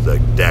nickname. It's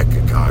like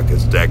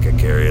Dacacocus,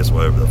 Dacacarius,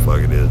 whatever the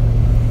fuck it is.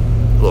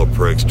 Little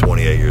prick's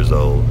 28 years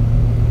old.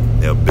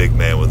 Big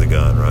man with a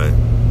gun, right?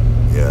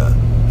 Yeah.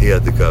 He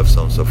had the cuffs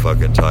on so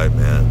fucking tight,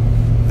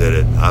 man,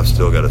 that I've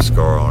still got a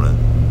scar on it.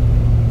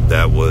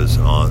 That was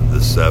on the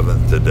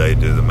 7th. Today,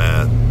 do the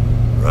math,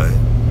 right?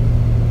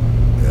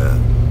 Yeah.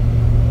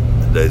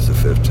 Today's the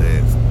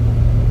 15th.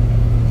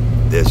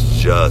 It's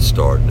just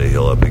starting to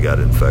heal up. He got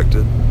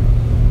infected.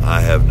 I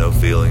have no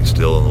feeling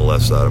still on the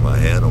left side of my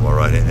hand, on my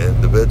right hand.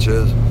 And the bitch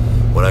is,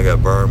 when I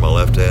got burned, my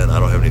left hand, I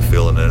don't have any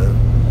feeling in it.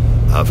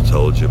 I've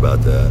told you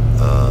about that,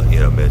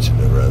 mentioned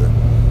it rather.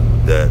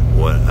 That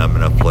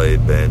I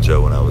played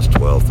banjo when I was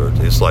 12,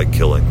 13. It's like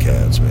killing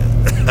cats,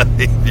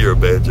 man. You're a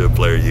banjo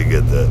player, you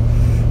get that.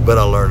 But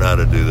I learned how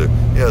to do the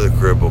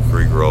Cripple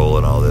Creek roll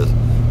and all this.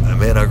 And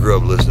man, I grew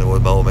up listening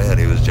with my old man.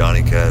 He was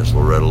Johnny Cash,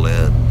 Loretta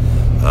Lynn,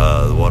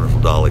 the wonderful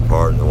Dolly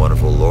Parton, the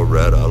wonderful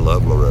Loretta. I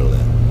love Loretta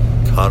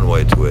Lynn.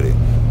 Conway Twitty.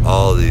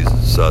 All these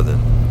southern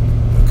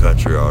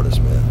country artists,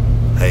 man.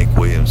 Hank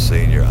Williams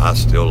Sr. I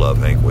still love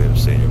Hank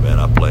Williams Sr., man.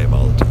 I play him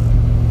all the time.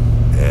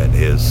 And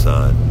his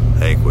son,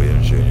 Hank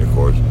Williams Jr., of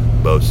course,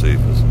 Bo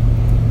Cephas.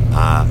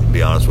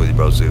 Be honest with you,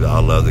 Bo Cephas, I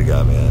love the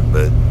guy, man.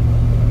 But,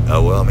 I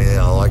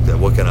like that.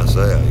 What can I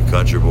say? A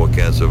country boy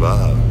can't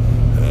survive.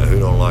 Who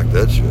don't like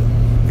that shit?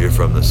 You're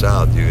from the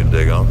South, you can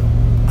dig on it.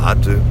 I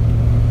do.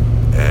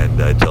 And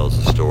that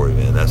tells the story,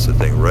 man. That's the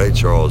thing. Ray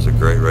Charles, the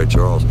great Ray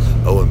Charles.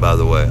 Oh, and by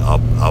the way,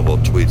 I will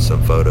tweet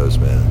some photos,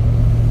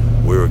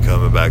 man. We were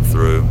coming back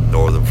through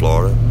northern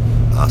Florida.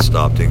 I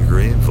stopped in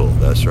Greenville.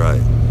 That's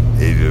right.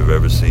 If you've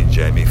ever seen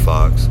Jamie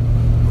Foxx,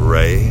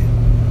 Ray,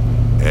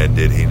 and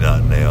did he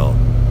not nail?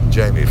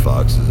 Jamie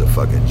Foxx is a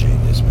fucking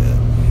genius,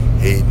 man.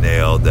 He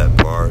nailed that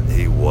part.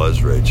 He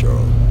was Ray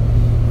Charles,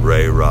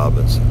 Ray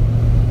Robinson,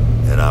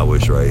 and I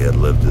wish Ray had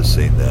lived to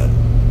see that.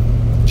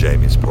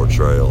 Jamie's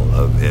portrayal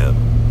of him,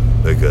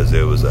 because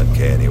it was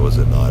uncanny, was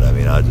it not? I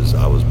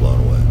was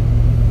blown away.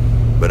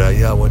 But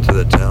I went to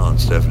the town.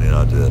 Stephanie and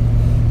I did,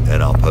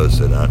 and I'll post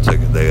it. And I took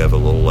it. They have a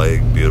little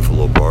lake, beautiful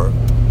little park,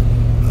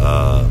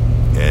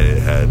 and it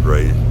had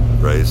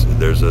Ray's.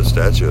 there's a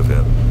statue of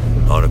him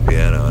on a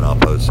piano, and I'll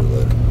post it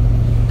later.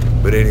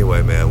 But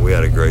anyway, man, we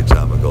had a great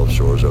time at Gulf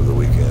Shores over the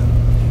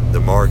weekend.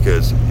 The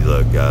markets,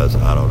 look, guys,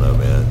 I don't know,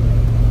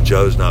 man.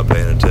 Joe's not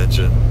paying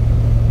attention.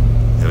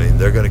 I mean,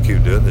 they're going to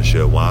keep doing this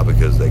shit. Why?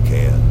 Because they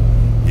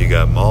can. You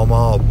got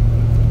Mama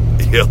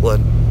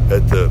yelling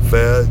at the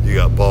Fed. You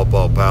got Paul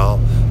Powell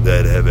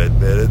that have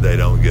admitted they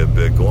don't get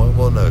Bitcoin.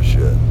 Well, no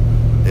shit.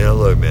 You know,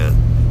 look, man,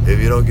 if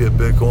you don't get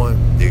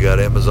Bitcoin, you got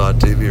Amazon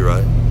TV,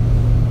 right?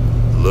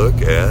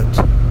 Look at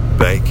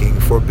Banking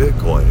for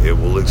Bitcoin. It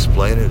will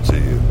explain it to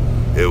you.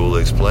 It will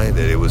explain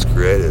that it was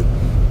created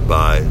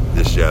by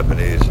this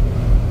Japanese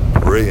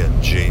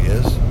brilliant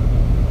genius,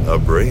 a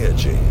brilliant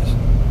genius.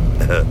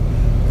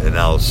 And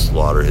I'll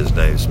slaughter his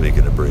name,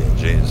 speaking of brilliant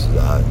geniuses.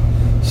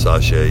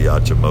 Satoshi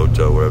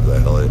Nakamoto, whatever the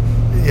hell it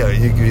is. Yeah,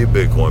 you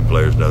Bitcoin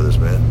players know this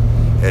man.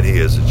 And he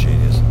is a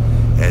genius.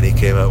 And he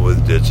came out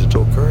with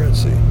digital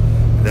currency.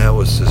 And that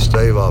was to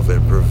stave off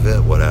and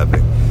prevent what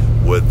happened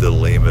with the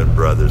Lehman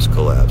Brothers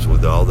collapse,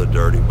 with all the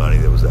dirty money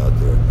that was out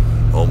there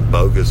on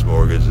bogus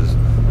mortgages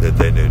that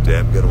they knew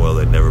damn good well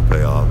they'd never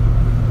pay off.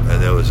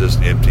 And there was just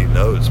empty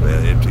notes,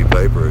 man, empty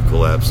paper. It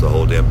collapsed the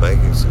whole damn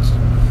banking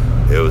system.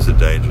 It was a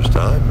dangerous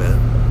time,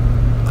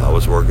 man. I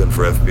was working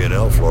for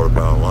FPNL, Florida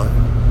Power and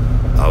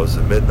Light. I was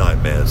the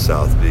midnight man,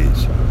 South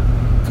Beach,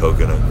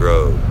 Coconut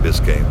Grove,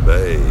 Biscayne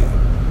Bay,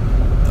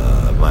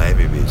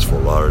 Miami Beach,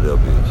 Fort Lauderdale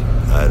Beach.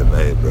 I had it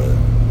made, brother.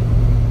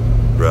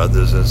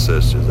 Brothers and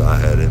sisters, I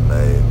had it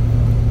made.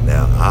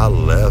 Now, I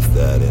left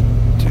that in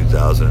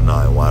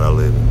 2009. Why'd I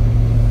leave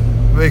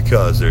it?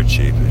 Because they're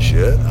cheap as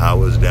shit. I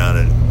was down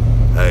at,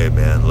 hey,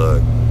 man,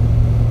 look,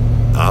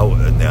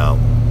 now,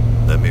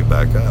 let me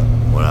back up.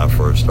 When I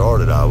first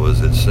started, I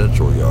was at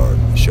Central Yard.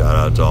 Shout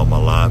out to all my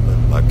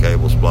linemen, my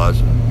cable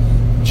splicers.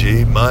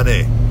 G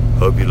Money.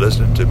 Hope you're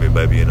listening to me,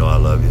 baby. You know I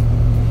love you.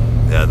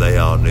 Now, they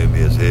all knew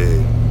me as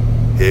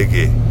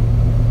Higgy.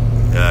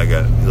 And I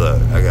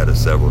got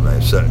several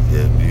names. So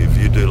if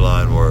you do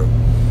line work,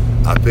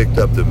 I picked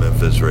up the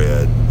Memphis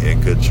Red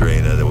in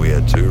Katrina. Then we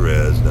had 2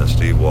 Reds. Now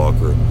Steve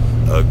Walker,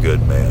 a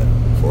good man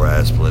for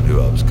Asplin, who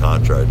I was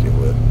contracting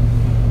with.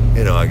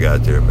 You know, I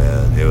got there,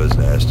 man. It was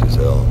nasty as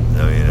hell.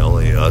 I mean,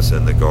 only us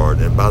in the guard.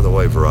 And by the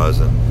way,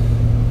 Verizon,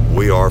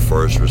 we are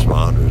first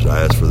responders.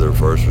 I asked for their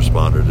first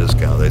responder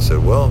discount. They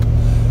said, well,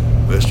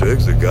 Mr.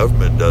 Higgs, the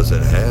government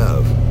doesn't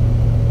have,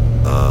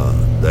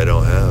 they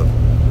don't have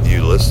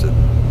you listed.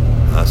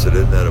 I said,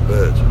 isn't that a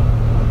bitch?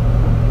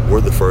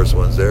 We're the first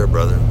ones there,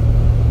 brother.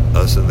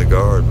 Us in the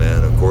guard,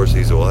 man. Of course,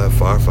 he said, well, I have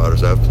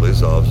firefighters, I have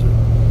police officers.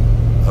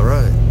 All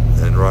right,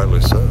 and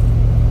rightly so.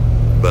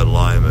 But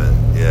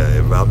linemen, yeah,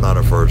 if I'm not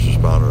a first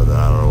responder, then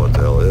I don't know what the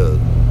hell is.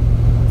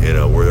 You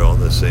know, we're on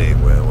the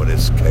scene when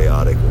it's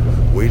chaotic.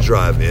 We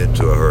drive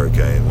into a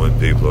hurricane when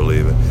people are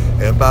leaving.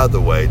 And by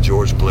the way,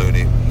 George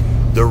Clooney,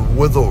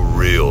 with the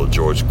real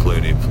George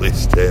Clooney, please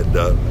stand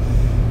up.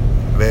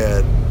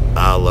 Man,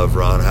 I love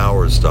Ron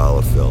Howard's style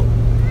of film.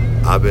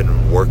 I've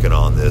been working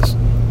on this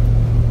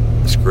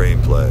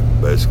screenplay.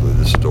 Basically,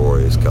 the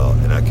story is called,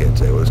 and I can't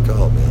tell you what it's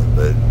called, man,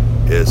 but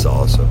it's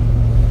awesome.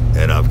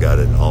 And I've got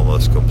it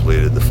almost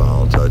completed, the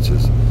final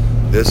touches.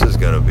 This is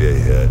going to be a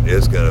hit.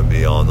 It's going to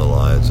be on the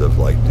lines of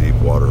like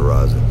Deepwater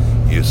Horizon.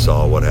 You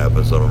saw what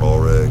happens on an oil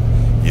rig.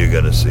 You're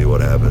going to see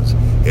what happens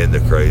in the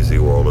crazy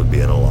world of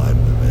being a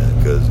lineman, man,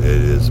 because it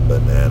is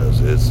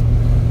bananas.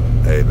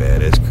 Hey,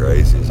 man, it's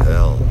crazy as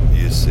hell.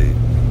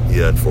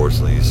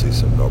 Unfortunately, you see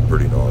some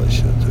pretty gnarly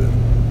shit, too.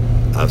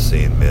 I've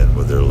seen men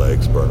with their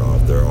legs burn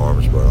off, their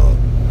arms burn off.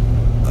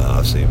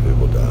 I've seen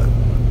people die.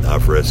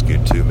 I've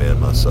rescued 2 men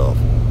myself.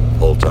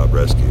 Whole top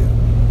rescue.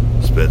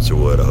 Spencer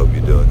Wood, I hope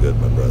you're doing good,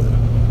 my brother.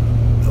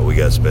 We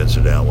got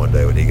Spencer down one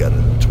day when he got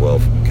into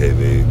 12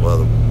 kV.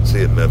 Well,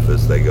 see, in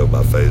Memphis, they go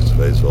by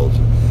phase-to-phase voltage.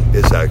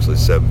 It's actually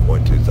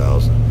 7.2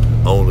 thousand.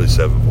 Only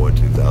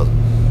 7.2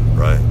 thousand,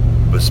 right?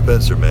 But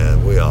Spencer,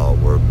 man, we all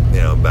were,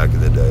 back in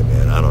the day,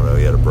 man. I don't know,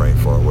 he had a brain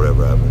fart,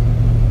 whatever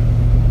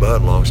happened.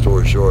 But long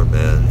story short,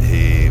 man,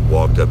 he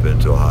walked up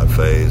into a hot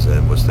phase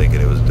and was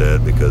thinking it was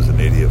dead because an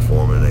idiot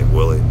foreman named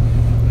Willie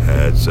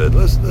had said,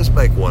 let's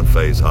make one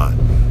phase hot.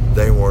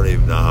 They weren't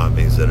even, hot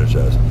means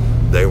energized.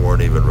 They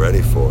weren't even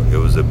ready for it. It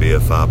was a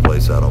BFI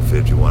place out on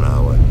 51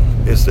 Highway.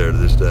 It's there to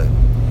this day.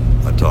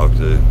 I talked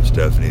to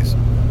Stephanie's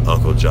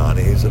Uncle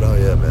Johnny. He said, oh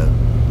yeah,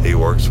 man, he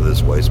works for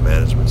this waste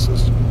management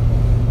system.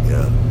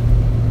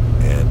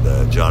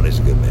 And Johnny's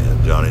a good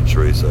man. Johnny and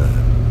Teresa,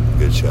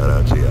 good shout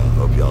out to y'all.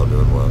 Hope y'all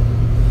doing well.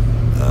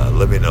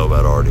 Let me know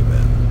about Artie,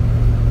 man.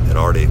 And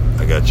Artie,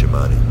 I got your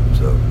money,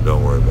 so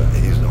don't worry about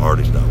it.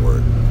 Artie's not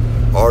worried.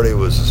 Artie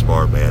was a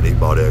smart man. He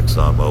bought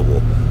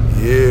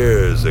ExxonMobil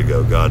years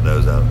ago. God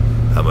knows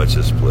how much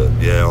it split.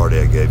 Yeah, Artie,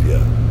 I gave you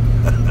up.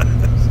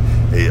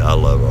 I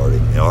love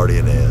Artie. Artie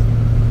and Ann.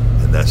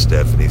 And that's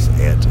Stephanie's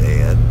Aunt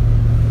Ann.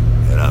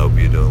 And I hope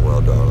you're doing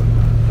well, darling.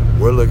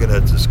 We're looking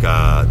at the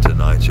sky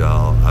tonight,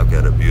 y'all. I've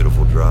got a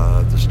beautiful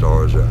drive. The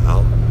stars are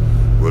out.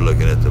 We're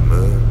looking at the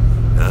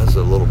moon. Now, that's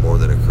a little more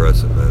than a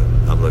crescent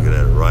moon. I'm looking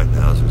at it right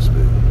now as we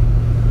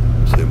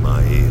speak. To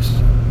my east.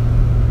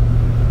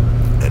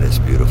 And it's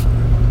beautiful.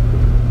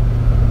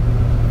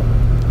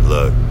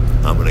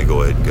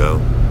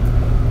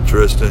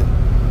 Kristen,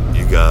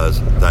 you guys,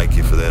 thank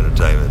you for the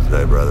entertainment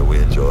today, brother. We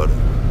enjoyed it.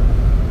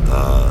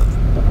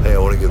 Hey, I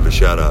want to give a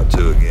shout out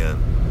to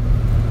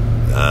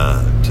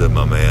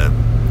my man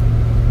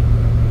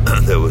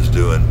that was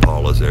doing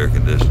Paula's air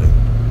conditioning,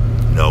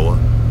 Noah.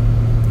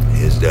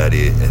 His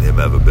daddy and him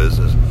have a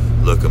business.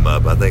 Look him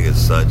up. I think it's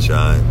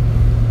Sunshine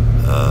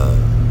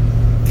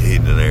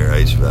Heating and Air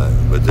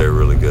HVAC, but they're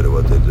really good at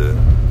what they do.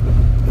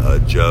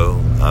 Joe,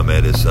 I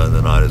met his son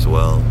tonight as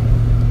well.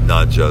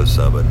 Not Joe's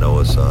son, but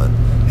Noah's son.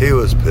 He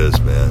was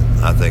pissed,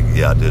 man. I think,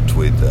 I did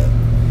tweet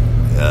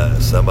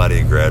that.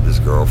 Somebody grabbed his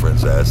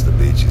girlfriend's ass at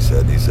the beach, he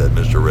said,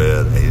 Mr.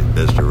 Red,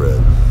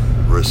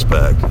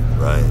 respect,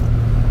 right?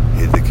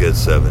 The kid's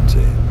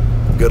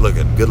 17. Good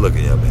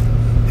looking young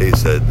man. He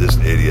said, this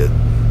idiot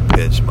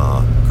pinched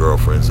my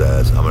girlfriend's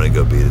ass. I'm going to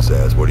go beat his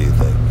ass. What do you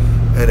think?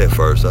 And at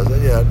first I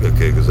said, I'd go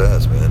kick his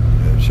ass,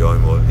 man. Show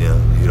him what,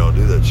 you don't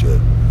do that shit.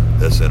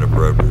 That's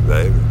inappropriate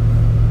behavior.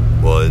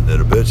 Well, isn't it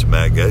a bitch?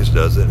 Matt Gaetz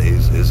does it, and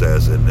his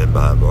ass isn't in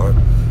behind bars.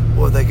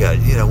 Well, they got,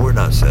 we're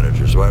not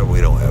senators, right?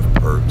 We don't have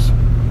perks,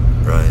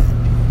 right?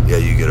 Yeah,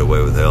 you get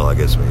away with hell, I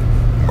guess,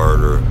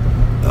 murder.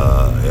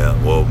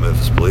 Well,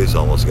 Memphis police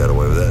almost got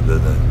away with that,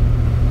 didn't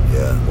they?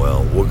 Yeah,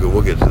 well,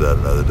 we'll get to that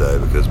another day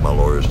because my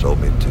lawyers told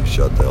me to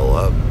shut the hell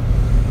up.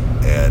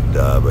 And,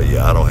 but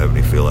yeah, I don't have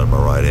any feeling in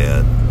my right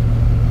hand.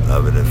 I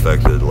have an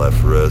infected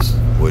left wrist,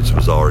 which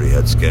already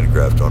had skin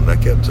graft on it. I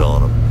kept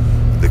telling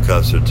them the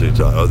cuffs are too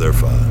tight. Oh, they're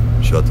fine.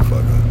 Shut the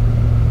fuck up.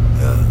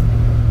 Yeah.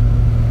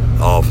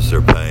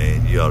 Officer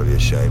Payne, you ought to be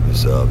ashamed of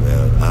yourself,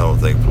 man. I don't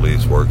think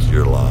police works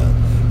your line.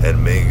 And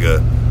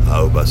Minga, I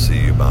hope I see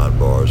you behind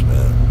bars,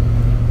 man.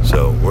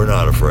 So we're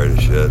not afraid of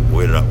shit.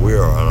 We are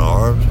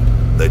unarmed.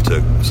 They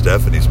took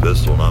Stephanie's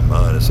pistol, not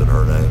mine. It's in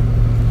her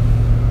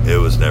name. It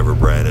was never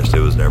brandished.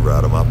 It was never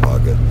out of my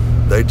pocket.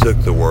 They took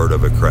the word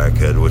of a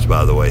crackhead, which,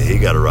 by the way, he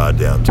got a ride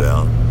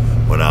downtown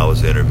when I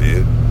was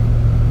interviewed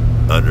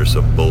under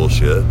some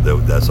bullshit.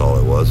 That's all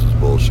it was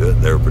bullshit.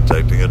 They were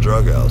protecting a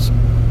drug house,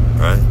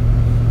 right?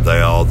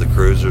 The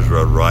cruisers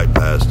rode right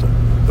past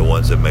him. The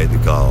ones that made the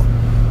call,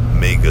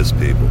 Minga's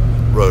people,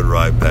 rode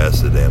right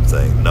past the damn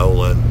thing.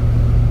 Nolan,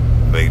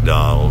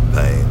 McDonald,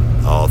 Payne,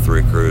 all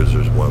three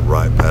cruisers went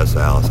right past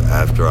the house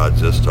after I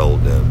just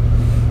told them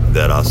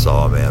that I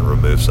saw a man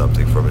remove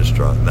something from his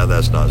trunk. Now,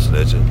 that's not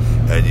snitching.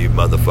 And you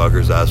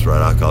motherfuckers, that's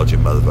right, I called you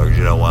motherfuckers.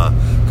 You know why?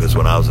 Because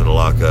when I was in the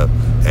lockup,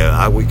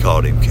 and we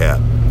called him Cap.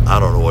 I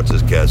don't know what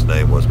this cat's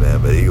name was,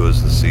 man, but he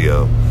was the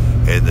CO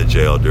in the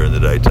jail during the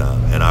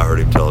daytime. And I heard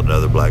him tell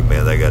another black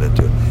man they got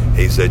into it.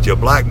 He said, "You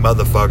black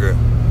motherfucker."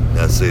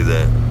 Now, see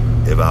that?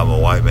 If I'm a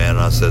white man and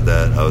I said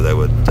that, they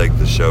would take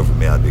the show from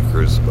me. I'd be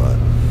crucified.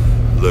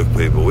 Look,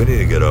 people, we need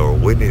to get over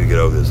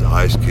this.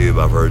 Ice Cube,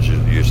 I've heard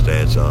your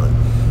stance on it.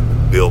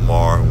 Bill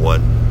Maher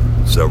won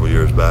several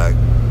years back.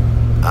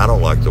 I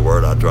don't like the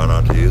word. I try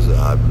not to use it.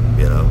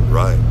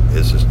 Right.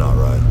 It's just not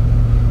right.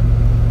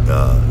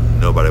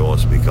 Nobody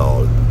wants to be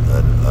called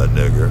a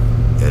nigger,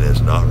 and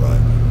it's not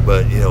right.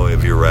 But,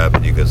 if you're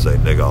rapping, you can say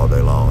nigga all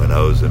day long, and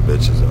hoes and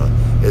bitches,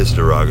 and it's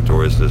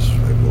derogatory, it's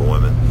disrespectful to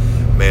women.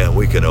 Man,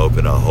 we can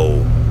open a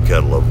whole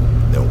kettle of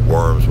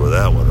worms with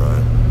that one,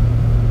 right?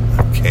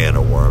 A can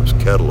of worms,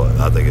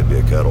 I think it'd be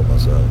a kettle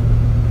myself.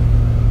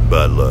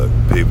 But look,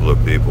 people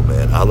are people,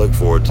 man. I look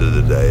forward to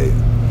the day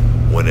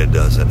when it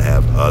doesn't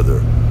have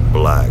other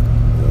black,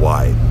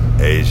 white,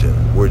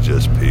 Asian. We're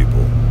just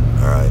people,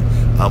 all right?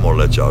 I'm going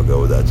to let y'all go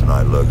with that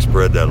tonight. Look,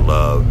 spread that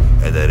love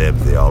and that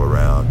empathy all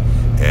around.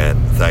 And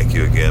thank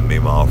you again,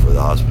 Meemaw, for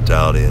the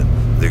hospitality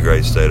in the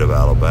great state of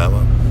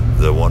Alabama,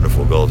 the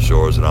wonderful Gulf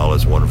Shores, and all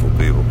its wonderful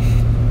people.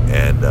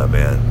 And,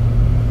 man,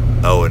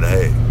 and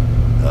hey,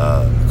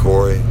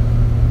 Corey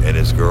and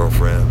his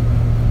girlfriend,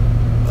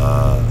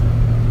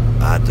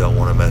 I don't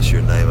want to mess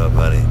your name up,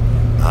 honey.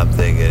 I'm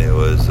thinking it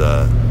was,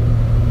 oh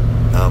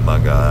my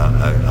God,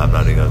 I'm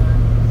not even going to,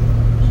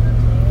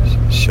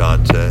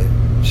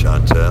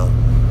 Chantel.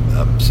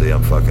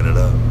 I'm fucking it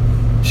up.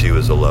 She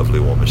was a lovely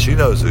woman. She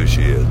knows who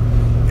she is.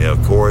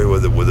 Corey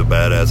with a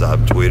badass. I've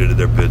tweeted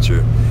their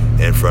picture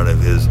in front of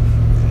his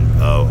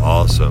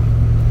awesome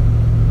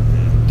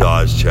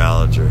Dodge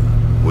Challenger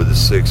with a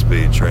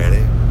 6-speed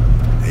tranny.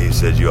 He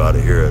said, "You ought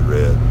to hear it,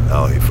 Red."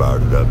 Oh, he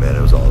fired it up, man.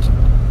 It was awesome.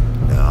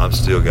 Now, I'm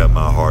still got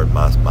my heart,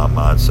 my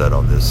mind set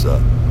on this,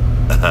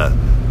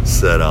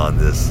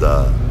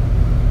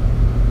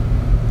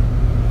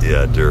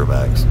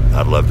 Duramax.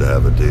 I'd love to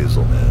have a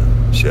diesel, man.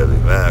 Chevy.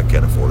 Man, I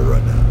can't afford it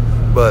right now.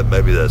 But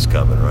maybe that's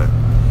coming, right?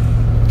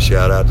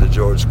 Shout out to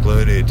George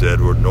Clooney, to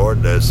Edward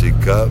Norton, to SC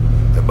Cup.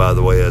 And by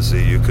the way, SC,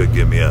 you could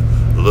give me a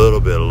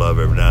little bit of love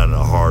every now and then,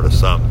 a heart or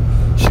something.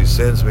 She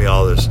sends me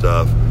all this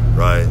stuff,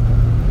 right?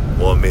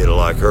 Want me to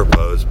like her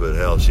post, but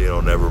hell, she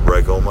don't never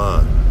break on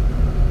mine.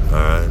 All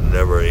right?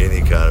 Never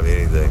any kind of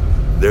anything.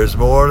 There's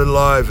more to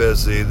life,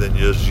 SC, than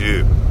just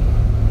you.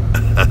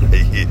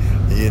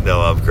 You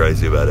know I'm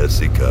crazy about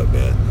SC Cup,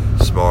 man.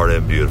 Smart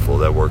and beautiful.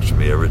 That works for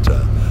me every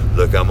time.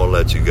 Look, I'm going to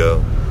let you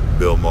go.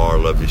 Bill Maher,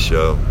 love your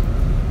show.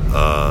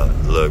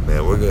 Look,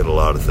 man, we're getting a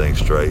lot of things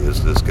straight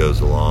as this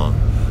goes along.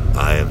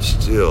 I am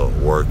still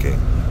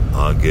working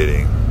on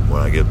getting,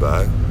 when I get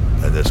back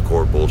and this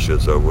court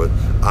bullshit's over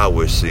with, I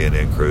wish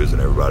CNN crews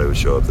and everybody would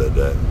show up that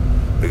day.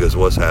 Because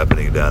what's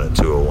happening down at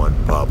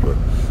 201 Poplar,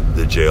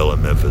 the jail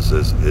in Memphis,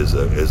 is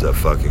a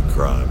fucking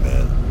crime,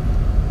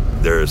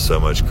 man. There is so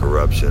much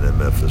corruption in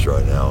Memphis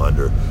right now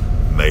under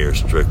Mayor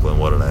Strickland.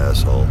 What an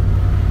asshole.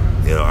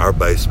 You know, our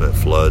basement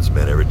floods,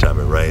 man, every time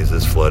it rains.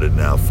 It's flooded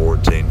now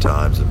 14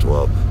 times in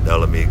 12. Now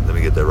let me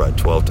get that right.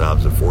 12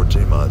 times in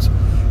 14 months.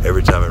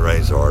 Every time it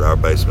rains hard, our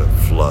basement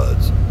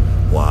floods.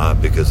 Why?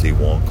 Because he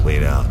won't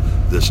clean out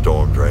the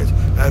storm drains.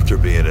 After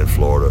being in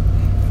Florida,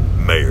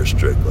 Mayor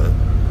Strickland,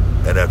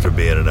 and after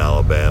being in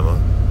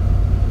Alabama,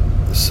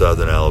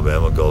 southern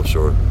Alabama, Gulf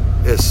Shore,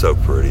 it's so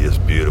pretty, it's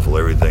beautiful,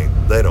 everything.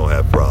 They don't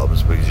have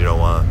problems because you know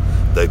why?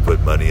 They put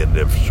money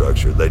into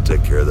infrastructure. They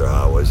take care of their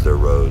highways, their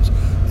roads.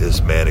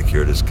 It's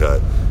manicured, it's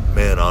cut.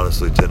 Man,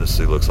 honestly,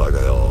 Tennessee looks like a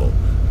hellhole.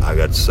 I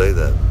got to say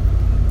that.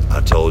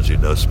 I told you,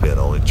 no spin,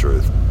 only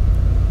truth.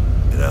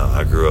 You know,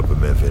 I grew up in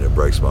Memphis, and it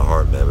breaks my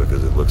heart, man,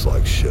 because it looks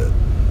like shit.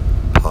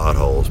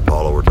 Potholes.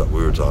 Paula,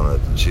 we were talking about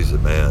it, and she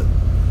said, man,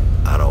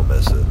 I don't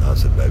miss it. I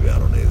said, baby, I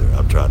don't either.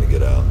 I'm trying to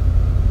get out.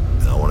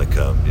 And I want to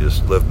come,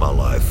 just live my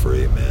life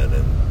free, man.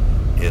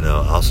 And, you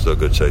know, I'll still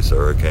go chase a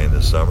hurricane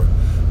this summer.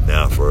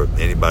 Now, for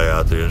anybody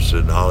out there interested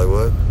in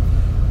Hollywood,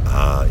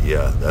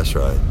 yeah, that's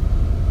right.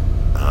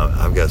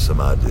 I've got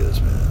some ideas,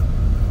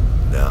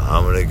 man. Now,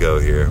 I'm going to go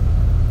here,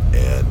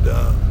 and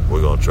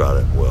we're going to try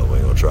to, well, we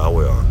ain't going to try,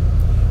 we are.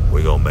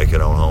 We're going to make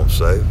it on home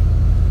safe.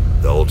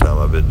 The whole time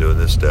I've been doing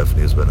this,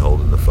 Stephanie has been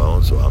holding the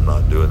phone, so I'm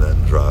not doing that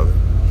and driving.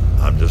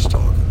 I'm just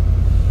talking.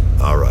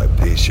 All right,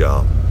 peace,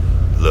 y'all.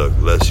 Look,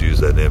 let's use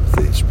that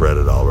empathy, spread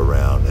it all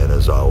around. And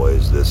as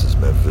always, this is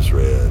Memphis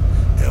Red,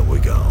 and we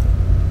gone.